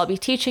 And so I'll be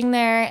teaching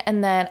there.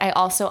 And then I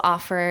also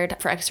offered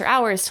for extra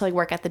hours to like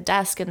work at the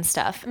desk and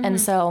stuff. And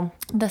so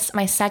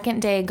my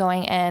second day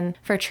going in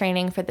for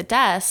training for the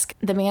desk,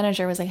 the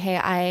manager was like,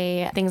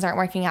 hey, things aren't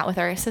working out with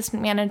our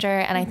assistant manager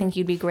and I think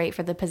you'd be great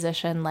for the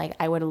position. Like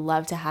I would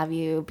love to have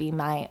you be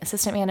my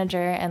assistant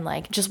manager and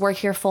like just work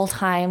here full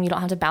time. You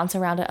don't have to bounce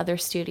around at other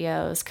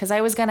studios. Cause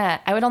I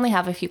would only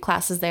have a few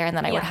classes there and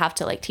then I would have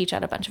to like teach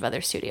at a bunch of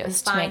other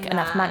studios to make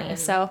enough money.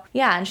 So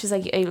yeah. And she's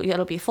like,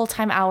 it'll be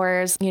full-time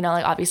hours, you know,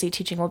 like obviously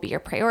teaching will be your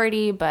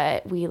priority,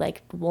 but we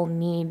like will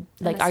need,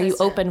 like, are you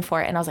open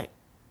for it? And I was like,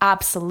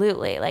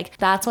 absolutely. Like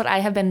that's what I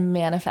have been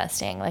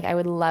manifesting. Like I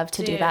would love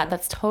to do that.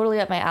 That's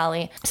totally up my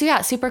alley. So yeah,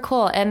 super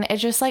cool. And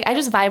it's just like, I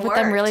just vibe with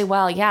them really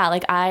well. Yeah.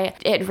 Like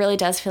it really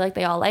does feel like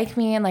they all like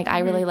me and like I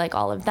really like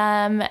all of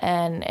them.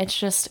 And it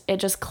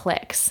just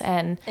clicks.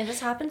 And it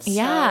just happens.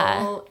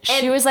 Yeah.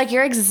 She was like,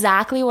 you're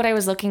exactly what I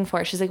was looking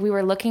for. She's like, we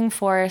were looking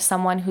for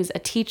someone who's a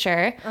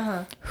teacher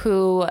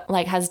who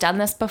like has done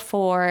this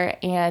before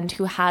and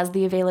who has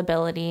the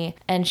availability.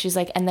 And she's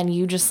like, and then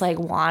you just like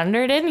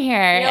wandered in here.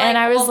 And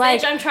I was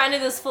like, I'm trying to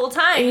do this full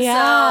time,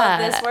 so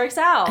this works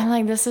out. I'm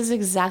like, this is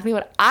exactly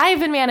what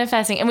I've been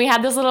manifesting. And we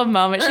had this little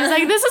moment. She's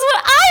like, this is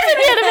what I've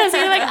been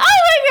manifesting. I'm like,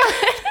 oh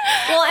my God.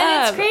 Well,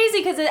 and it's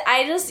crazy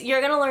because you're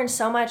going to learn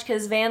so much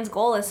because Van's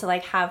goal is to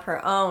like have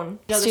her own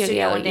yoga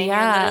studio one day. You're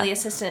literally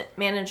assistant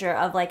manager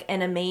of like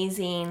an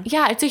amazing.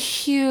 Yeah, it's a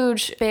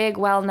huge, big,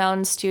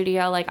 well-known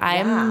studio. Like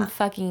I'm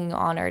fucking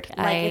honored.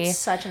 Like it's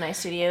such a nice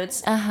studio.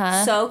 It's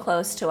so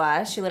close to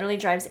us. She literally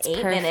drives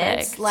 8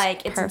 minutes.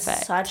 Like it's in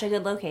such a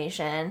good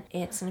location.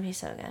 It's going to be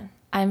so good.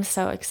 I'm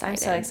so excited. I'm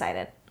so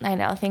excited. I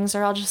know things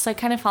are all just like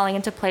kind of falling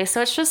into place.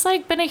 So it's just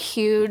like been a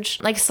huge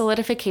like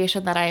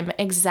solidification that I'm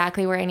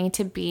exactly where I need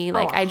to be.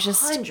 Like I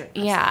just, 100%.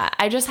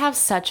 I just have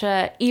such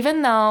a,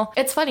 even though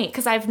it's funny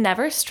because I've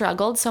never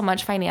struggled so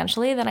much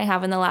financially than I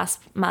have in the last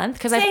month.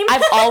 Cause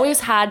I've always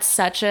had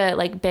such a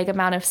like big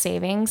amount of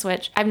savings,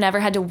 which I've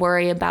never had to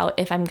worry about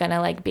if I'm going to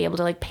like be able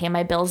to like pay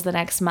my bills the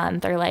next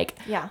month or like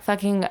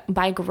fucking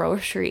buy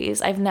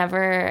groceries. I've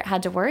never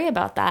had to worry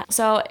about that.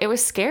 So it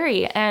was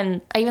scary. And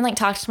I even like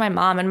talked to my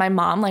mom and my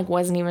mom like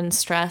wasn't even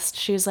stressed.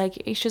 She was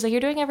like, you're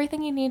doing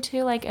everything you need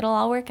to, like it'll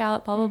all work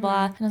out, blah blah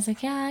blah. And I was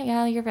like,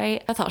 yeah, you're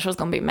right. I thought she was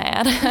gonna be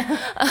mad.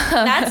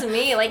 That's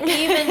me. Like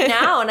even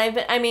now, and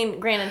I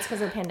mean, granted it's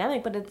because of the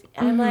pandemic, but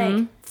I'm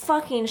like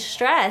fucking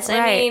stressed. Right.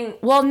 I mean,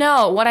 well,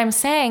 no, what I'm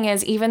saying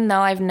is even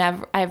though I've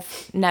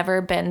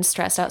never been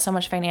stressed out so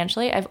much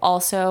financially,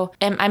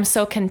 I'm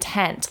so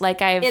content. Like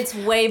it's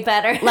way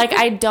better. Like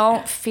I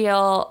don't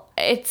feel.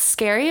 It's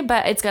scary,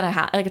 but it's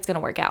gonna it's gonna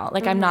work out.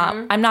 Like I'm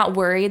not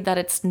worried that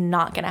it's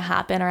not gonna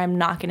happen or I'm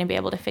not gonna be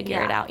able to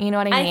figure it out. You know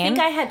what I mean? I think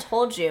I had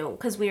told you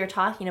because we were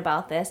talking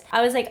about this.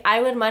 I was like,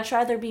 I would much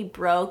rather be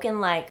broke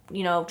and like,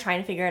 you know,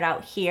 trying to figure it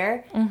out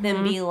here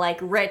than be like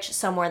rich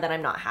somewhere that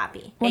I'm not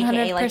happy. 100%.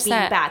 AKA like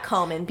being back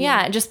home and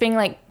just being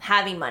like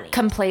having money,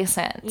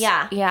 complacent.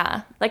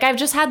 Yeah. Like I've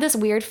just had this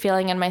weird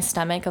feeling in my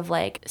stomach of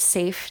like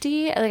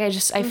safety. Like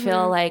I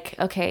feel like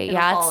okay,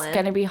 it's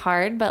gonna be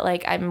hard, but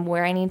like I'm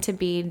where I need to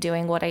be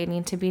doing what I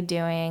need to be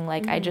doing.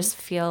 Like I just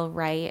feel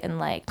right and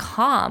like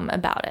calm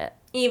about it.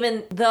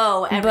 Even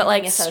though everything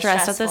like is so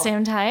stressed stressful. at the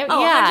same time.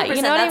 Oh, yeah, 100%.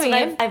 You know what I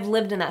mean? I've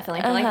lived in that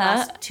feeling for like the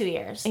last 2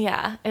 years.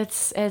 Yeah,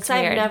 it's weird.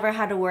 I've never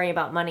had to worry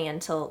about money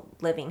until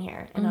living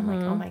here. And I'm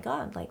like, oh my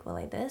God, like, will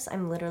I this?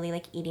 I'm literally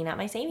like eating at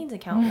my savings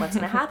account. What's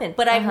going to happen?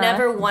 But I've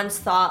never once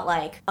thought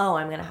like, oh,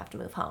 I'm going to have to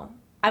move home.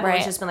 I've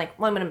always just been like,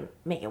 well, I'm going to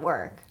make it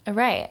work.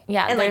 Right.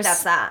 Yeah. And like,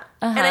 that's that.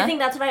 And I think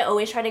that's what I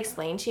always try to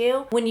explain to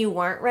you. When you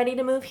weren't ready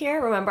to move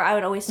here, remember, I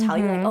would always tell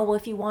you like, oh, well,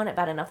 if you want it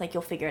bad enough, like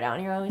you'll figure it out.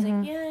 And you're always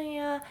like,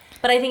 yeah.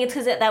 But I think it's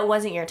because that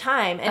wasn't your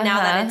time. And now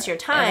that it's your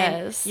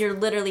time, you're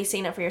literally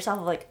seeing it for yourself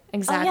of like,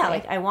 exactly. Oh yeah,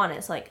 like I want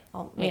it. So like,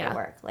 I'll make it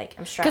work. Like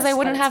I'm stressed. Because I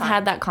wouldn't have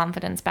had that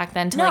confidence back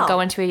then to like go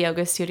into a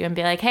yoga studio and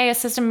be like, hey,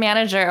 assistant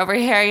manager over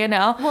here, you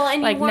know? Well,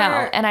 and like, you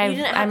weren't, and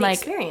you didn't have the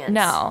experience.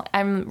 No,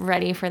 I'm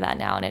ready for that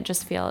now. And it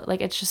just feels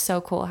like, it's just so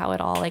cool how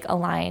it all like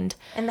aligned.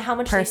 And how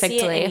much perfectly. They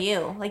see it in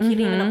you. Like you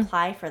didn't even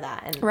apply for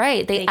that. And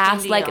right. They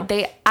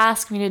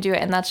asked me to do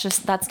it. And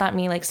that's not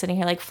me like sitting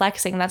here like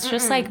flexing. That's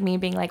just like me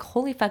being like,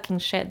 holy fucking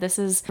shit, this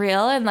is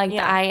real. And like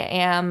I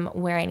am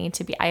where I need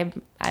to be. I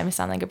I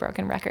sound like a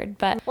broken record,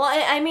 but well,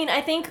 I mean,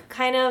 I think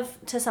kind of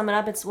to sum it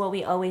up, it's what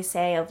we always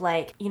say of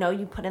like, you know,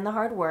 you put in the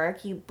hard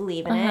work, you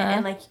believe in it,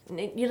 and like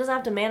you doesn't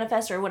have to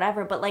manifest or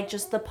whatever, but like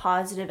just the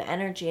positive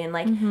energy and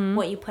like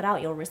what you put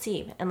out, you'll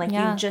receive, and like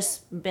you've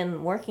just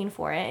been working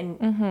for it,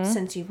 and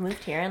since you've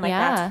moved here, and like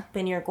that's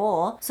been your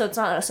goal, so it's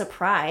not a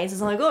surprise.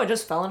 It's not like, oh, it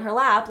just fell in her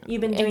lap.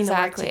 You've been doing the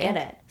work to get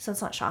it, so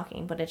it's not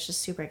shocking, but it's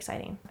just super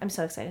exciting. I'm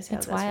so excited to see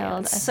how it goes.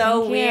 Wild. It's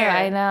so weird.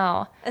 I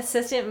know.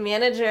 Assistant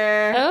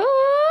manager.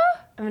 Oh.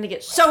 I'm gonna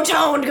get so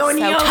toned going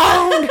to yoga.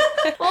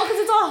 Well, because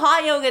it's all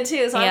hot yoga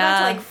too, so I'm about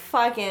to like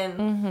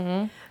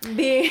fucking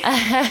be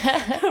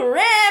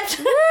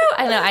ripped.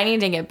 I know. I need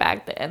to get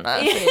back in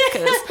that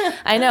because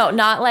I know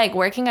not like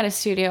working at a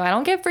studio. I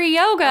don't get free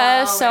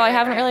yoga, so I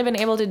haven't really been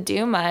able to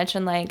do much,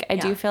 and like I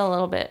do feel a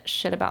little bit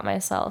shit about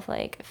myself,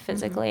 like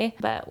physically.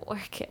 But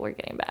we're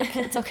getting back.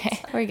 It's okay.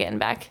 We're getting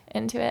back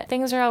into it.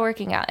 Things are all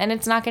working out, and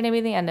it's not going to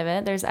be the end of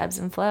it. There's ebbs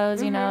and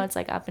flows. You know, it's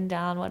like up and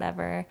down,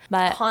 whatever.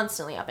 But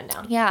constantly up and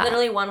down. Yeah.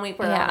 Literally 1 week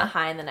we're on a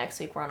high, and the next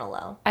week we're on a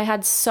low. I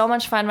had so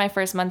much fun my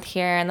first month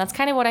here, and that's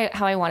kind of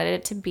how I wanted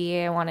it to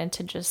be. I wanted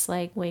to just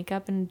like wake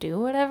up and do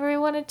whatever I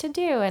wanted to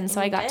do, and so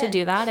I got to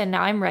do that, and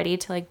now I'm ready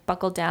to like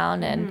buckle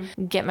down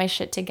and get my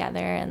shit together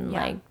and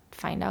like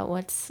find out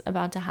what's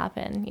about to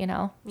happen, you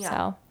know.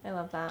 So I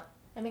love that.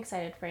 I'm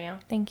excited for you.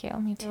 Thank you.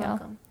 Me too. You're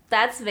welcome.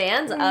 That's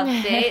Van's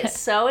update.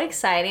 So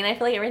exciting. I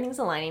feel like everything's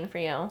aligning for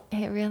you.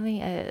 It really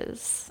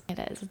is. It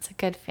is. It's a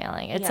good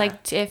feeling. It's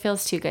like, it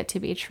feels too good to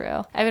be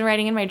true. I've been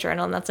writing in my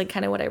journal, and that's like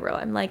kind of what I wrote.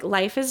 I'm like,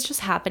 life is just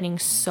happening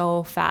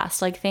so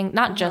fast. Like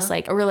not just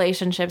like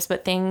relationships,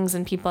 but things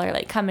and people are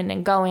like coming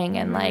and going,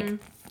 and like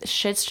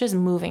shit's just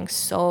moving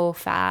so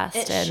fast.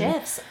 It and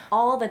shifts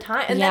all the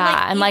time. And yeah, then,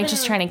 like, I'm like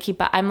just trying to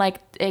keep up. I'm like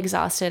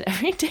exhausted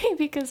every day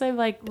because I'm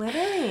like,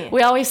 literally.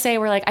 We always say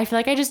we're like, I feel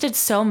like I just did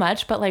so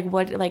much, but like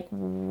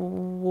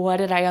what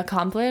did I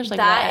accomplish? Like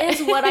that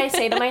is what I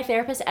say to my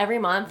therapist every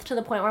month, to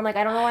the point where I'm like,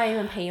 I don't know why I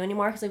even pay you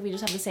anymore, because like we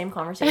just have the same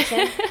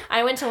conversation.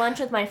 I went to lunch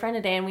with my friend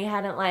today, and we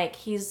hadn't like,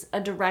 he's a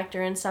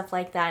director and stuff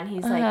like that, and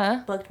he's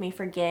like booked me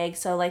for gigs,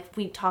 so like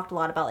we talked a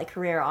lot about like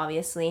career,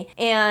 obviously,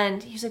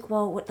 and he's like,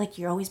 well, what, like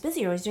you're always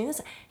busy, you're always doing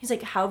this. He's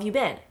like, how have you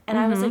been? And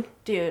I was like,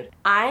 dude,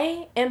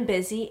 I am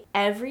busy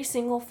every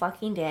single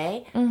fucking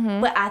day,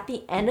 but at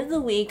the end of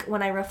the week,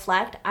 when I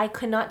reflect, I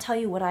could not tell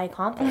you what I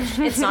accomplished.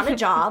 It's not a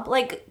job.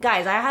 Like,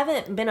 guys, I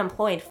haven't been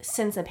employed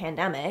since the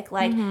pandemic.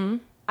 Like,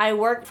 I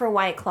work for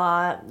White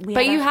Claw.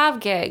 But you have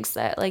gigs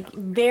that like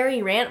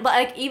very random. But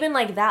like even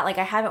like that, like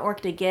I haven't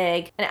worked a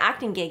gig, an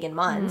acting gig in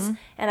months,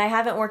 and I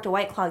haven't worked a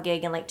White Claw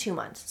gig in like 2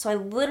 months. So I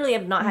literally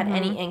have not had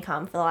any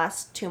income for the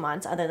last 2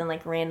 months, other than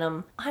like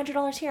random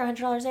 $100 here,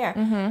 $100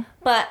 there.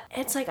 But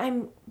it's like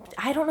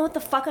I don't know what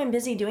the fuck I'm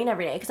busy doing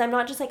every day, because I'm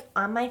not just like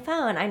on my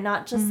phone. I'm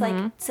not just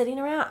like sitting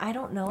around. I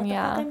don't know what the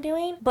fuck I'm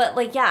doing. But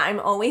like, yeah, I'm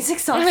always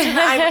exhausted.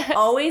 I'm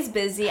always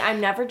busy.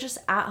 I'm never just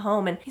at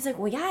home. And he's like,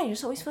 well, yeah, you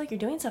just always feel like you're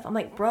doing stuff. I'm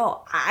like,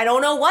 bro, I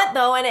don't know what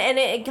though. And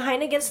it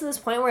kind of gets to this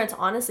point where it's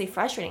honestly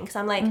frustrating, because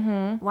I'm like,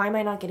 why am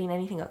I not getting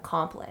anything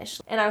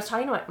accomplished? And I was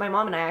talking to my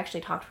mom, and I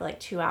actually talked for like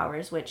 2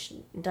 hours, which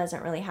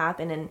doesn't really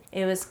happen. And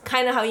it was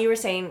kind of how you were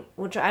saying,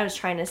 which I was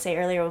trying to say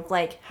earlier, with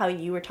like how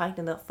you were talking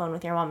to the phone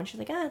with your mom, and she's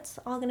like, yeah, it's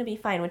all gonna be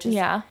fine, which is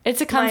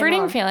it's a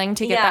comforting feeling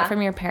to get that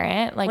from your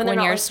parent, like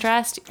when you're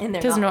stressed,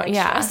 because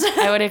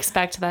I would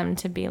expect them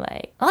to be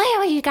like, oh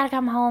yeah, you gotta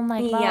come home,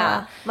 like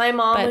blah. My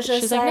mom was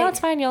just she's like, no, it's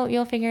fine,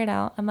 you'll figure it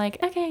out. I'm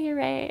like, okay, you're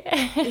right.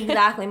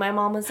 Exactly. My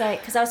mom was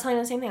like, because I was telling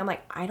her the same thing, I'm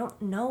like, I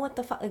don't know what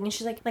the fuck, and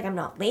she's like I'm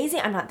not lazy,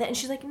 I'm not that, and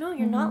she's like, no,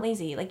 you're not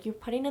lazy, like you're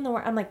putting in the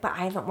work. I'm like, but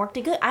I haven't worked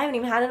a good, I haven't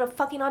even had a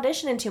fucking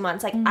audition in 2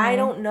 months, like I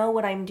don't know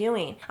what I'm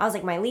doing. I was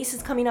like, my lease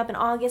is coming up in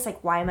August,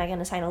 like why am I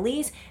gonna sign a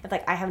lease if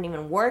like I haven't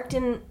even worked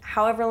in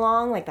however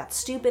long, like that's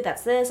stupid,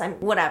 that's this, I'm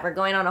whatever,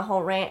 going on a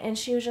whole rant. And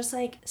she was just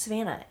like,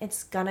 Savannah,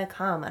 it's gonna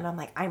come. And I'm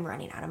like, I'm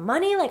running out of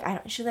money, like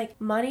she's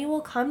like, money will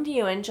come to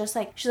you. And just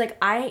like, she's like,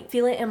 I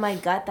feel it in my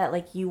gut that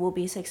like you will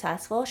be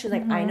successful. She's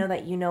like, I know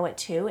that you know it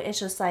too, it's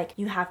just like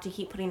you have to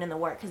keep putting in the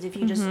work, because if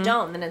you just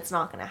don't, then it's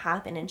not gonna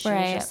happen. And she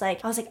was just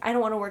like, I was like, I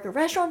don't want to work a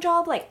restaurant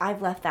job, like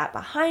I've left that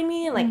behind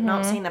me, like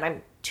not saying that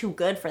I'm too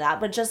good for that,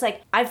 but just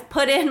like I've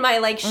put in my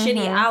like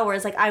shitty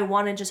hours, like I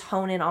want to just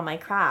hone in on my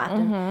craft.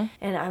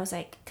 And I was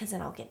like, because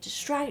then I'll get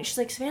distracted. She's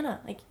like,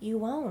 Savannah, like you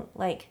won't,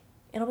 like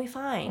it'll be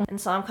fine. And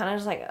so I'm kind of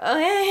just like,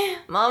 okay,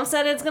 mom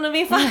said it's gonna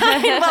be fine.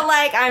 But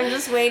like I'm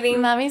just waiting.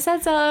 Mommy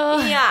said so.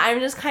 Yeah, I'm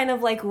just kind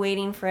of like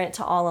waiting for it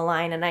to all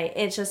align. And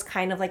it's just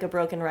kind of like a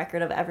broken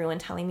record of everyone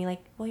telling me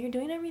like, well, you're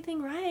doing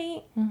everything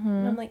right.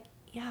 And I'm like,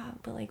 yeah,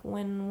 but like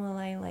when will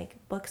I like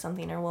book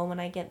something, or when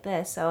I get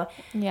this? So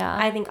yeah,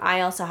 I think I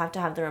also have to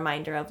have the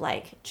reminder of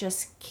like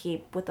just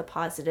keep with the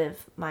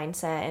positive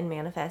mindset and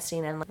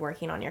manifesting and like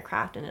working on your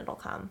craft, and it'll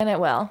come. And it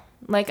will.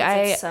 Like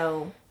it's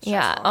so stressful.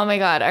 Yeah. Oh my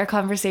God. Our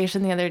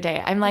conversation the other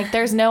day. I'm like,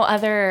 there's no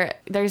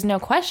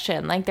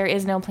question. Like there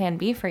is no plan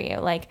B for you.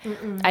 Like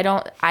I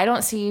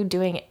don't see you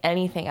doing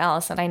anything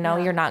else. And I know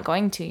you're not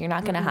going to, you're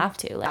not going to have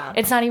to. Like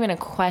it's not even a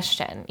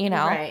question, you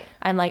know? Right.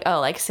 I'm like, oh,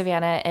 like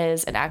Savannah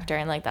is an actor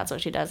and like, that's what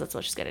she does. That's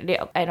what she's going to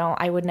do.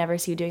 I would never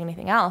see you doing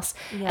anything else.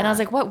 Yeah. And I was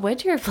like, what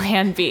would your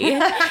plan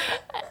be?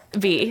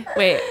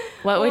 Wait,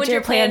 what would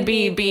your plan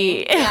B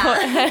be?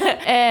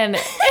 Yeah. And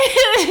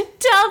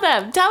tell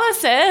us,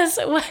 sis.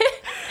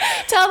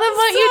 Tell them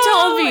what you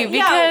told me,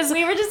 because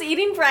we were just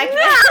eating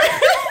breakfast.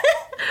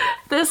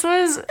 This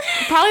was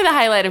probably the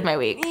highlight of my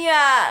week.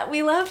 Yeah,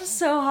 we laughed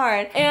so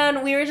hard.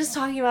 And we were just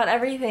talking about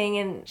everything.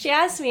 And she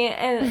asked me,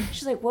 and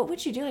she's like, what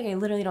would you do? Like, I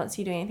literally don't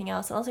see you doing anything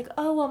else. And I was like,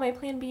 oh, well, my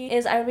plan B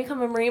is I would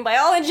become a marine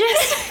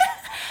biologist.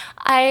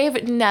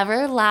 I've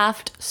never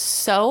laughed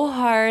so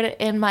hard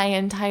in my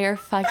entire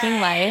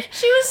fucking life.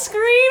 She was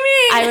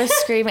screaming. I was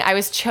screaming. I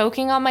was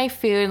choking on my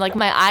food. Like,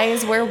 my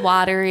eyes were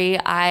watery.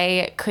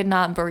 I could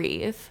not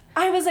breathe.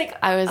 I was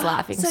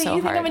laughing so hard. So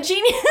you think I'm a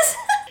genius?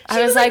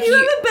 I was like, you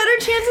have a better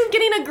chance of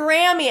getting a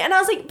Grammy. And I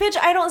was like, bitch,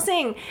 I don't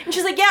sing. And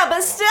she's like, yeah,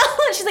 but still.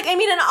 She's like, I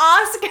mean an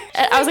Oscar.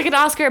 I was like, an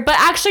Oscar. But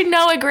actually,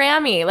 no, a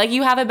Grammy. Like,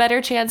 you have a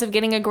better chance of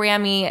getting a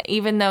Grammy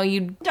even though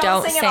you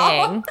don't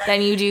sing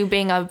than you do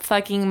being a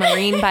fucking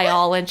marine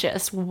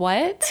biologist.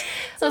 What?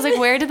 So I was like,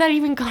 where did that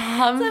even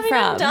come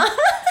from? Do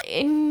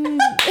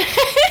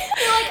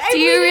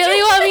you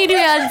really want me to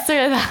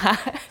answer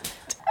that?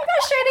 I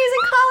got straight A's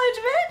in college,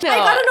 bitch. No. I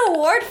got an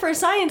award for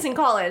science in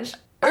college.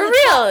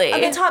 Really?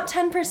 The top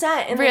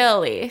 10%.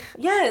 Really?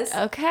 Yes.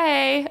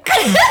 Okay.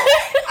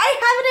 I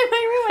have it in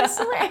my room, I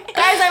swear.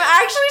 Guys, I'm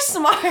actually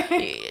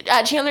smart.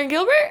 At Chandler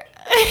Gilbert?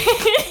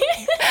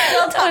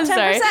 Well, top 10%.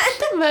 Sorry.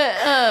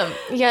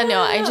 But yeah, no,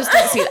 I just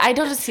don't see. I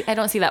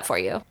don't see that for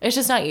you. It's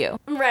just not you.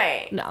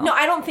 Right. No,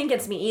 I don't think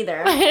it's me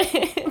either.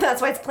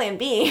 That's why it's plan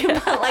B.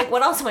 But like,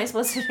 what else am I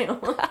supposed to do?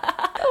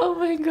 Oh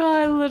my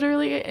God,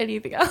 literally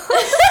anything else.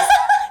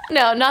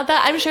 No, not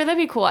that. I'm sure that'd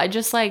be cool. I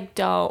just like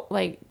don't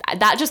like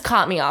that. Just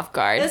caught me off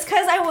guard. It's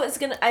because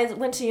I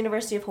went to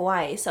University of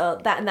Hawaii, so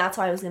that's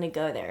why I was gonna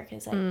go there,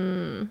 because I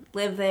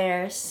live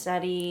there,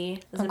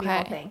 study. This would be the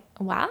whole thing.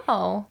 Wow.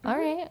 All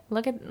right.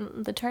 Look at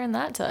the turn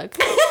that took.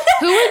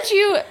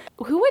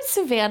 Who would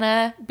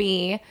Savannah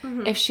be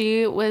if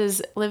she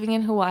was living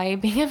in Hawaii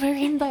being a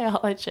marine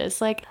biologist?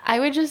 Like, I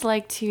would just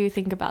like to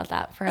think about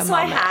that for a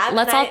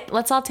moment.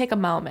 Let's all take a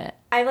moment.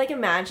 I like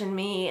imagine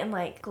me in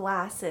like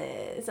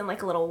glasses and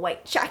like a little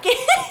white jacket.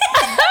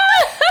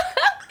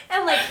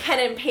 And like pen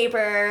and paper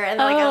and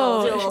like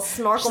a little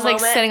snorkel She's like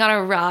sitting on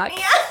a rock,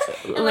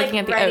 looking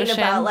at the writing ocean.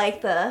 About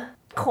like the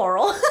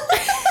coral.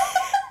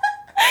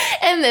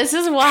 And this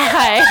is why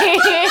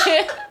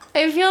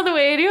I feel the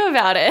way I do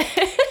about it.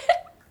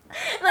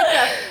 Like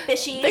the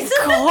fishies. The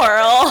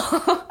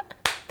coral.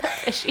 The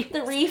fishy.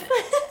 The reef.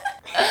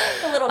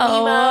 The little Nemo.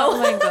 Oh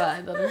my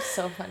God, that is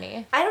so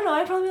funny. I don't know.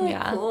 I'd probably be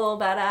like cool,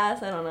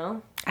 badass. I don't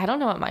know. I don't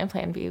know what my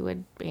plan B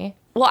would be.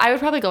 Well, I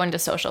would probably go into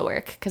social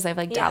work because I've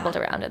like dabbled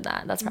around in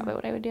that. That's probably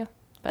what I would do.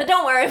 But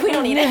don't worry, we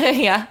don't need it.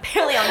 Yeah.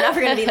 Apparently, I'm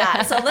never going to be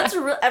that. So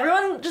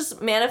everyone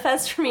just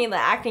manifest for me. The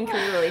acting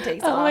career really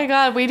takes off. Oh my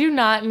God, we do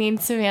not need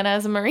Savannah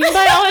as a marine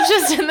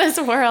biologist in this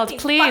world.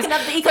 Please,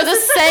 for the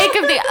sake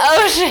of the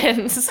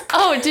oceans.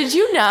 Oh, did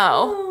you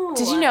know?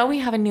 Did you know we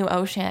have a new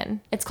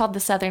ocean? It's called the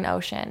Southern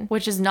Ocean,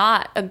 which is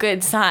not a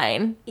good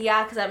sign.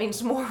 Yeah, because that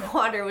means more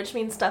water, which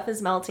means stuff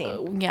is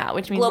melting. Yeah,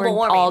 which means global we're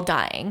warming. all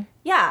dying.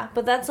 Yeah,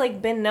 but that's like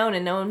been known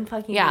and no one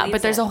fucking believes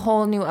but there's it. a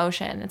whole new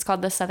ocean. It's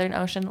called the Southern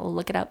Ocean.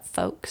 Look it up,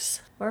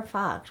 folks. We're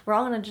fucked. We're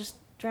all gonna just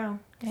drown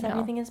because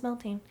everything is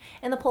melting,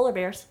 and the polar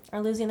bears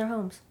are losing their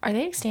homes. Are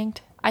they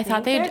extinct? I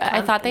thought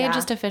they had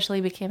just officially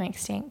became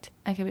extinct.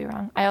 I could be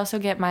wrong. I also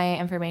get my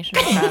information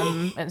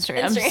from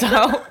Instagram. So.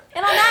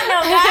 And on that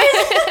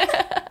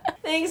note, guys,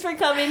 thanks for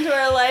coming to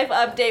our life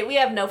update. We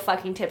have no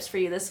fucking tips for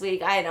you this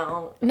week. I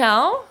don't.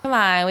 No? Come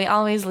on. We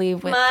always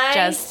leave with my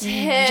just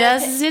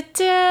a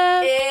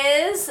tip.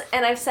 Is,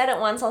 and I've said it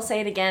once, I'll say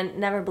it again,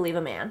 never believe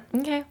a man.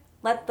 Okay.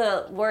 Let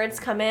the words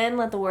come in,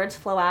 let the words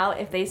flow out.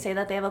 If they say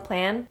that they have a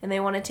plan and they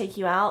want to take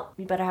you out,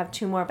 you better have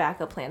 2 more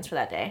backup plans for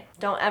that day.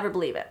 Don't ever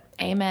believe it.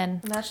 Amen.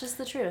 And that's just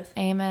the truth.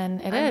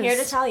 Amen. I'm here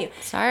to tell you.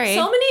 Sorry.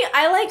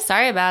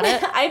 Sorry about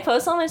it. I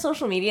post on my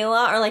social media a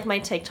lot, or like my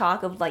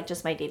TikTok of like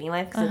just my dating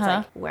life, because it's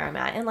like where I'm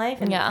at in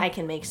life, and I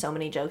can make so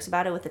many jokes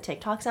about it with the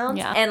TikTok sounds.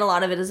 Yeah. And a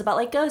lot of it is about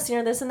like ghosting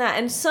or this and that.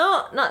 And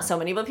so, not so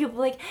many, but people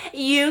are like,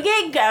 you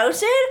get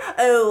ghosted?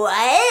 Oh,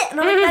 what? And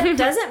I'm like, that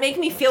doesn't make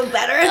me feel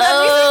better.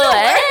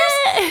 That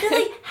makes me feel worse. They're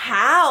like,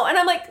 how? And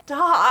I'm like,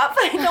 stop.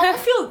 I don't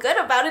feel good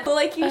about it. But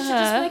like, you should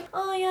just be like,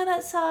 oh yeah,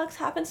 that sucks.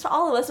 Happens to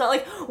all of us. Not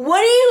like,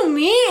 what do you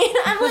mean?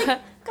 I'm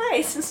like,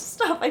 guys,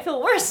 stop. I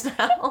feel worse now.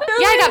 Yeah,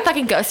 I got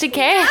fucking ghosted,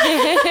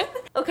 Kay.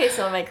 Okay,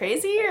 so am I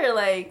crazy or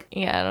like?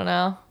 Yeah, I don't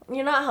know.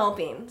 You're not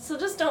helping, so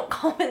just don't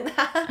comment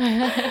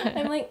that.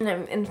 I'm like,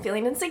 I'm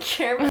feeling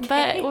insecure.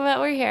 Okay? But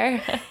we're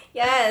here.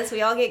 Yes,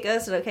 we all get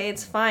ghosted. Okay,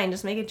 it's fine.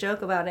 Just make a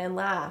joke about it and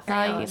laugh.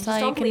 That's all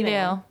you can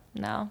do.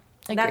 No.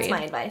 That's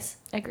my advice.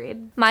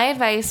 Agreed. My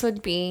advice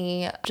would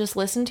be just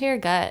listen to your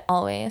gut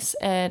always.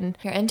 And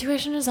your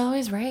intuition is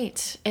always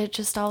right. It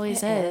just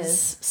always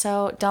is.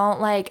 So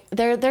don't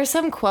there's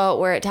some quote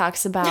where it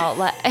talks about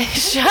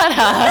shut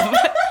up.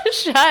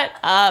 Shut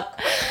up.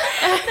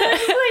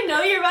 I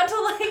know you're about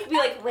to be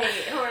like, wait,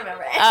 I don't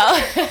remember it.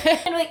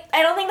 Oh. And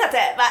I don't think that's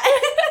it, but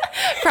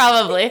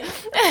probably.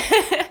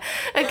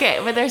 Okay,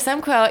 but there's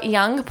some quote,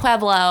 Young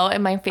Pueblo,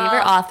 and my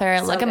favorite author,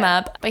 so look him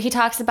up. But he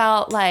talks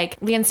about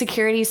the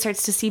insecurity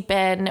starts to seep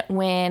in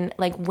when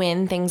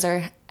things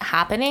are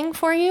happening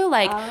for you,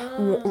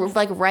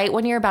 right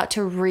when you're about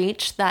to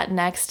reach that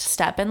next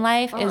step in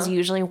life is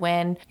usually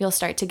when you'll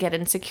start to get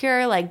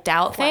insecure,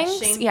 doubt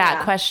things.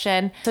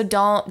 Question. So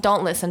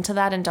don't listen to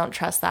that and don't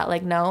trust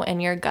that. Know in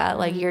your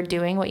gut, you're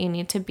doing what you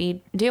need to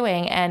be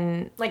doing,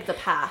 and the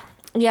path.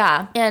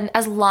 Yeah. And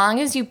as long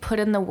as you put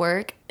in the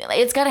work,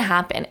 it's going to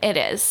happen. It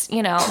is,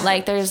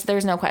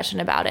 there's no question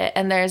about it.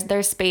 And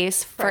there's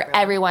space for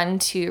everyone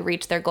to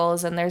reach their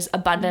goals, and there's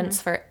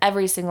abundance for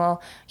every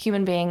single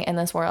human being in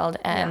this world.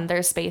 And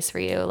there's space for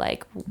you,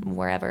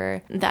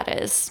 wherever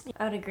that is.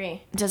 I would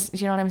agree.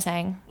 You know what I'm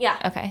saying? Yeah.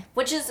 Okay.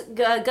 Which is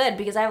good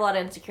because I have a lot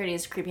of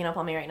insecurities creeping up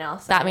on me right now.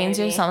 So that means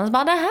something's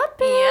about to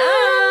happen.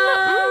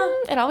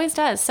 Yeah. It always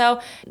does.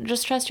 So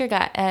just trust your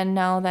gut and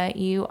know that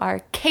you are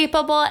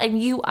capable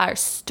and you are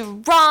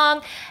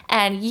strong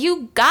and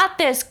you got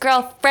this,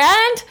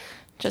 girlfriend.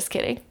 Just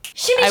kidding.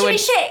 Shimmy,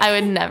 shake. I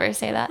would never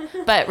say that.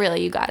 But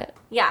really, you got it.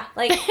 Yeah.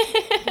 You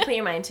put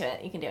your mind to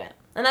it. You can do it.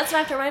 And that's what I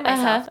have to remind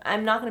myself.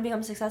 I'm not going to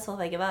become successful if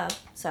I give up.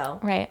 So.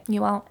 Right.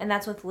 You won't. And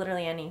that's with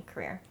literally any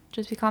career.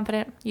 Just be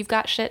confident. You've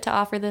got shit to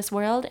offer this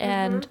world,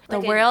 and the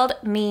world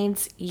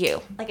needs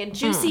you. Like a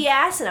juicy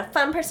ass and a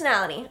fun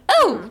personality.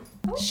 Ooh!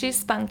 She's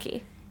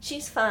spunky.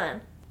 She's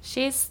fun.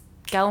 She's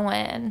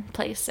going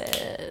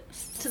places.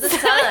 To the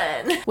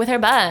sun. With her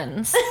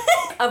buns.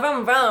 A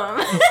vroom vroom.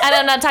 And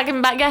I'm not talking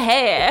about your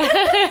hair.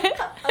 Okay.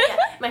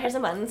 My hair's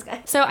in buns,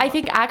 guys. So I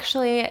think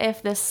actually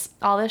if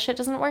all this shit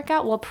doesn't work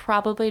out, we'll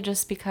probably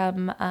just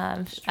become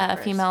a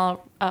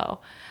female... Oh.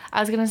 I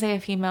was going to say a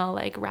female,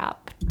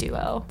 rap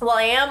duo. Well,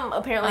 I am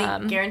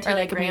apparently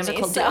guaranteed a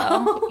musical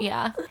duo.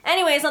 Yeah.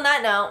 Anyways, on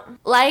that note.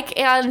 Like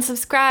and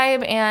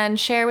subscribe and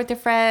share with your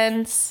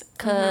friends,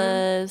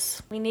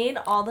 because... We need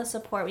all the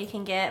support we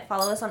can get.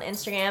 Follow us on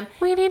Instagram.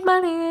 We need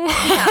money.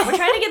 Yeah, we're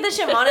trying to get this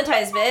shit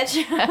monetized,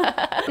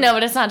 bitch. No,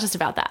 but it's not just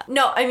about that.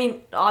 No, I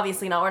mean,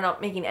 obviously not. We're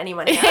not making any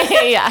money.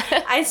 Yeah.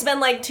 I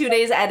spend 2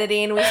 days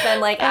editing. We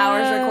spend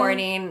hours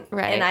recording.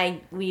 Right.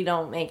 And we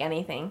don't make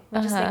anything. We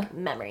just make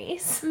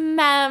memories.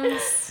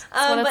 That's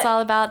what it's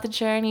all about, the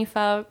journey,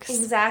 folks.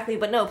 Exactly.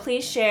 But no,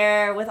 please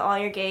share with all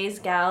your gays,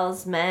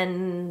 gals,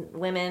 men,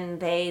 women,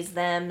 theys,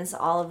 thems,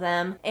 all of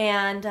them.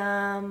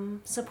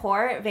 And support.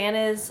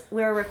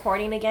 We're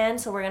recording again,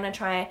 so we're going to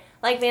try,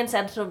 like Van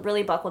said, to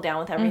really buckle down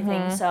with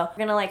everything. So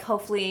we're going to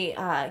hopefully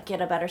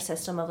get a better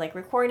system of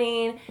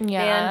recording.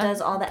 Yeah. Van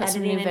does all the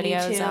editing and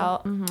videos YouTube.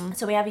 Out.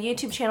 So we have a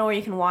YouTube channel where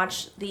you can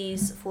watch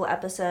these full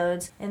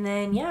episodes. And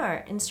then,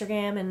 our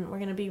Instagram, and we're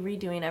going to be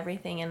redoing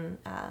everything, and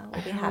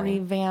we'll be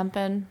having...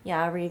 Revamping.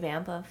 Yeah, a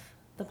revamp of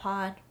the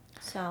pod.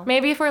 So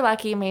maybe if we're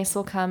lucky, Mace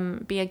will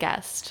come be a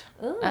guest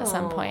at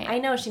some point. I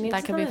know, she needs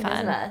to come and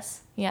visit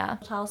us. Yeah.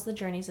 Tell us the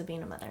journeys of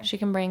being a mother. She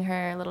can bring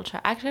her little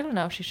child. Actually, I don't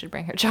know if she should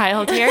bring her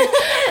child here.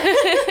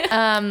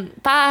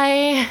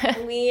 Bye.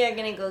 We are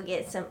going to go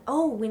get some...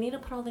 Oh, we need to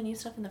put all the new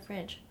stuff in the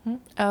fridge.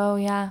 Oh,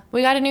 yeah.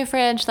 We got a new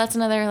fridge. That's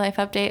another life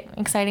update.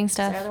 Exciting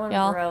stuff, The other one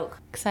y'all. broke.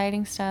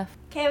 Exciting stuff.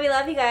 Okay, we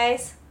love you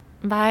guys.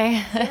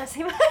 Bye.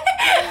 Say bye.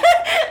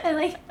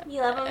 I'm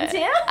you love them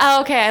too?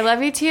 Oh, okay. I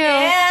love you too.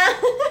 Yeah.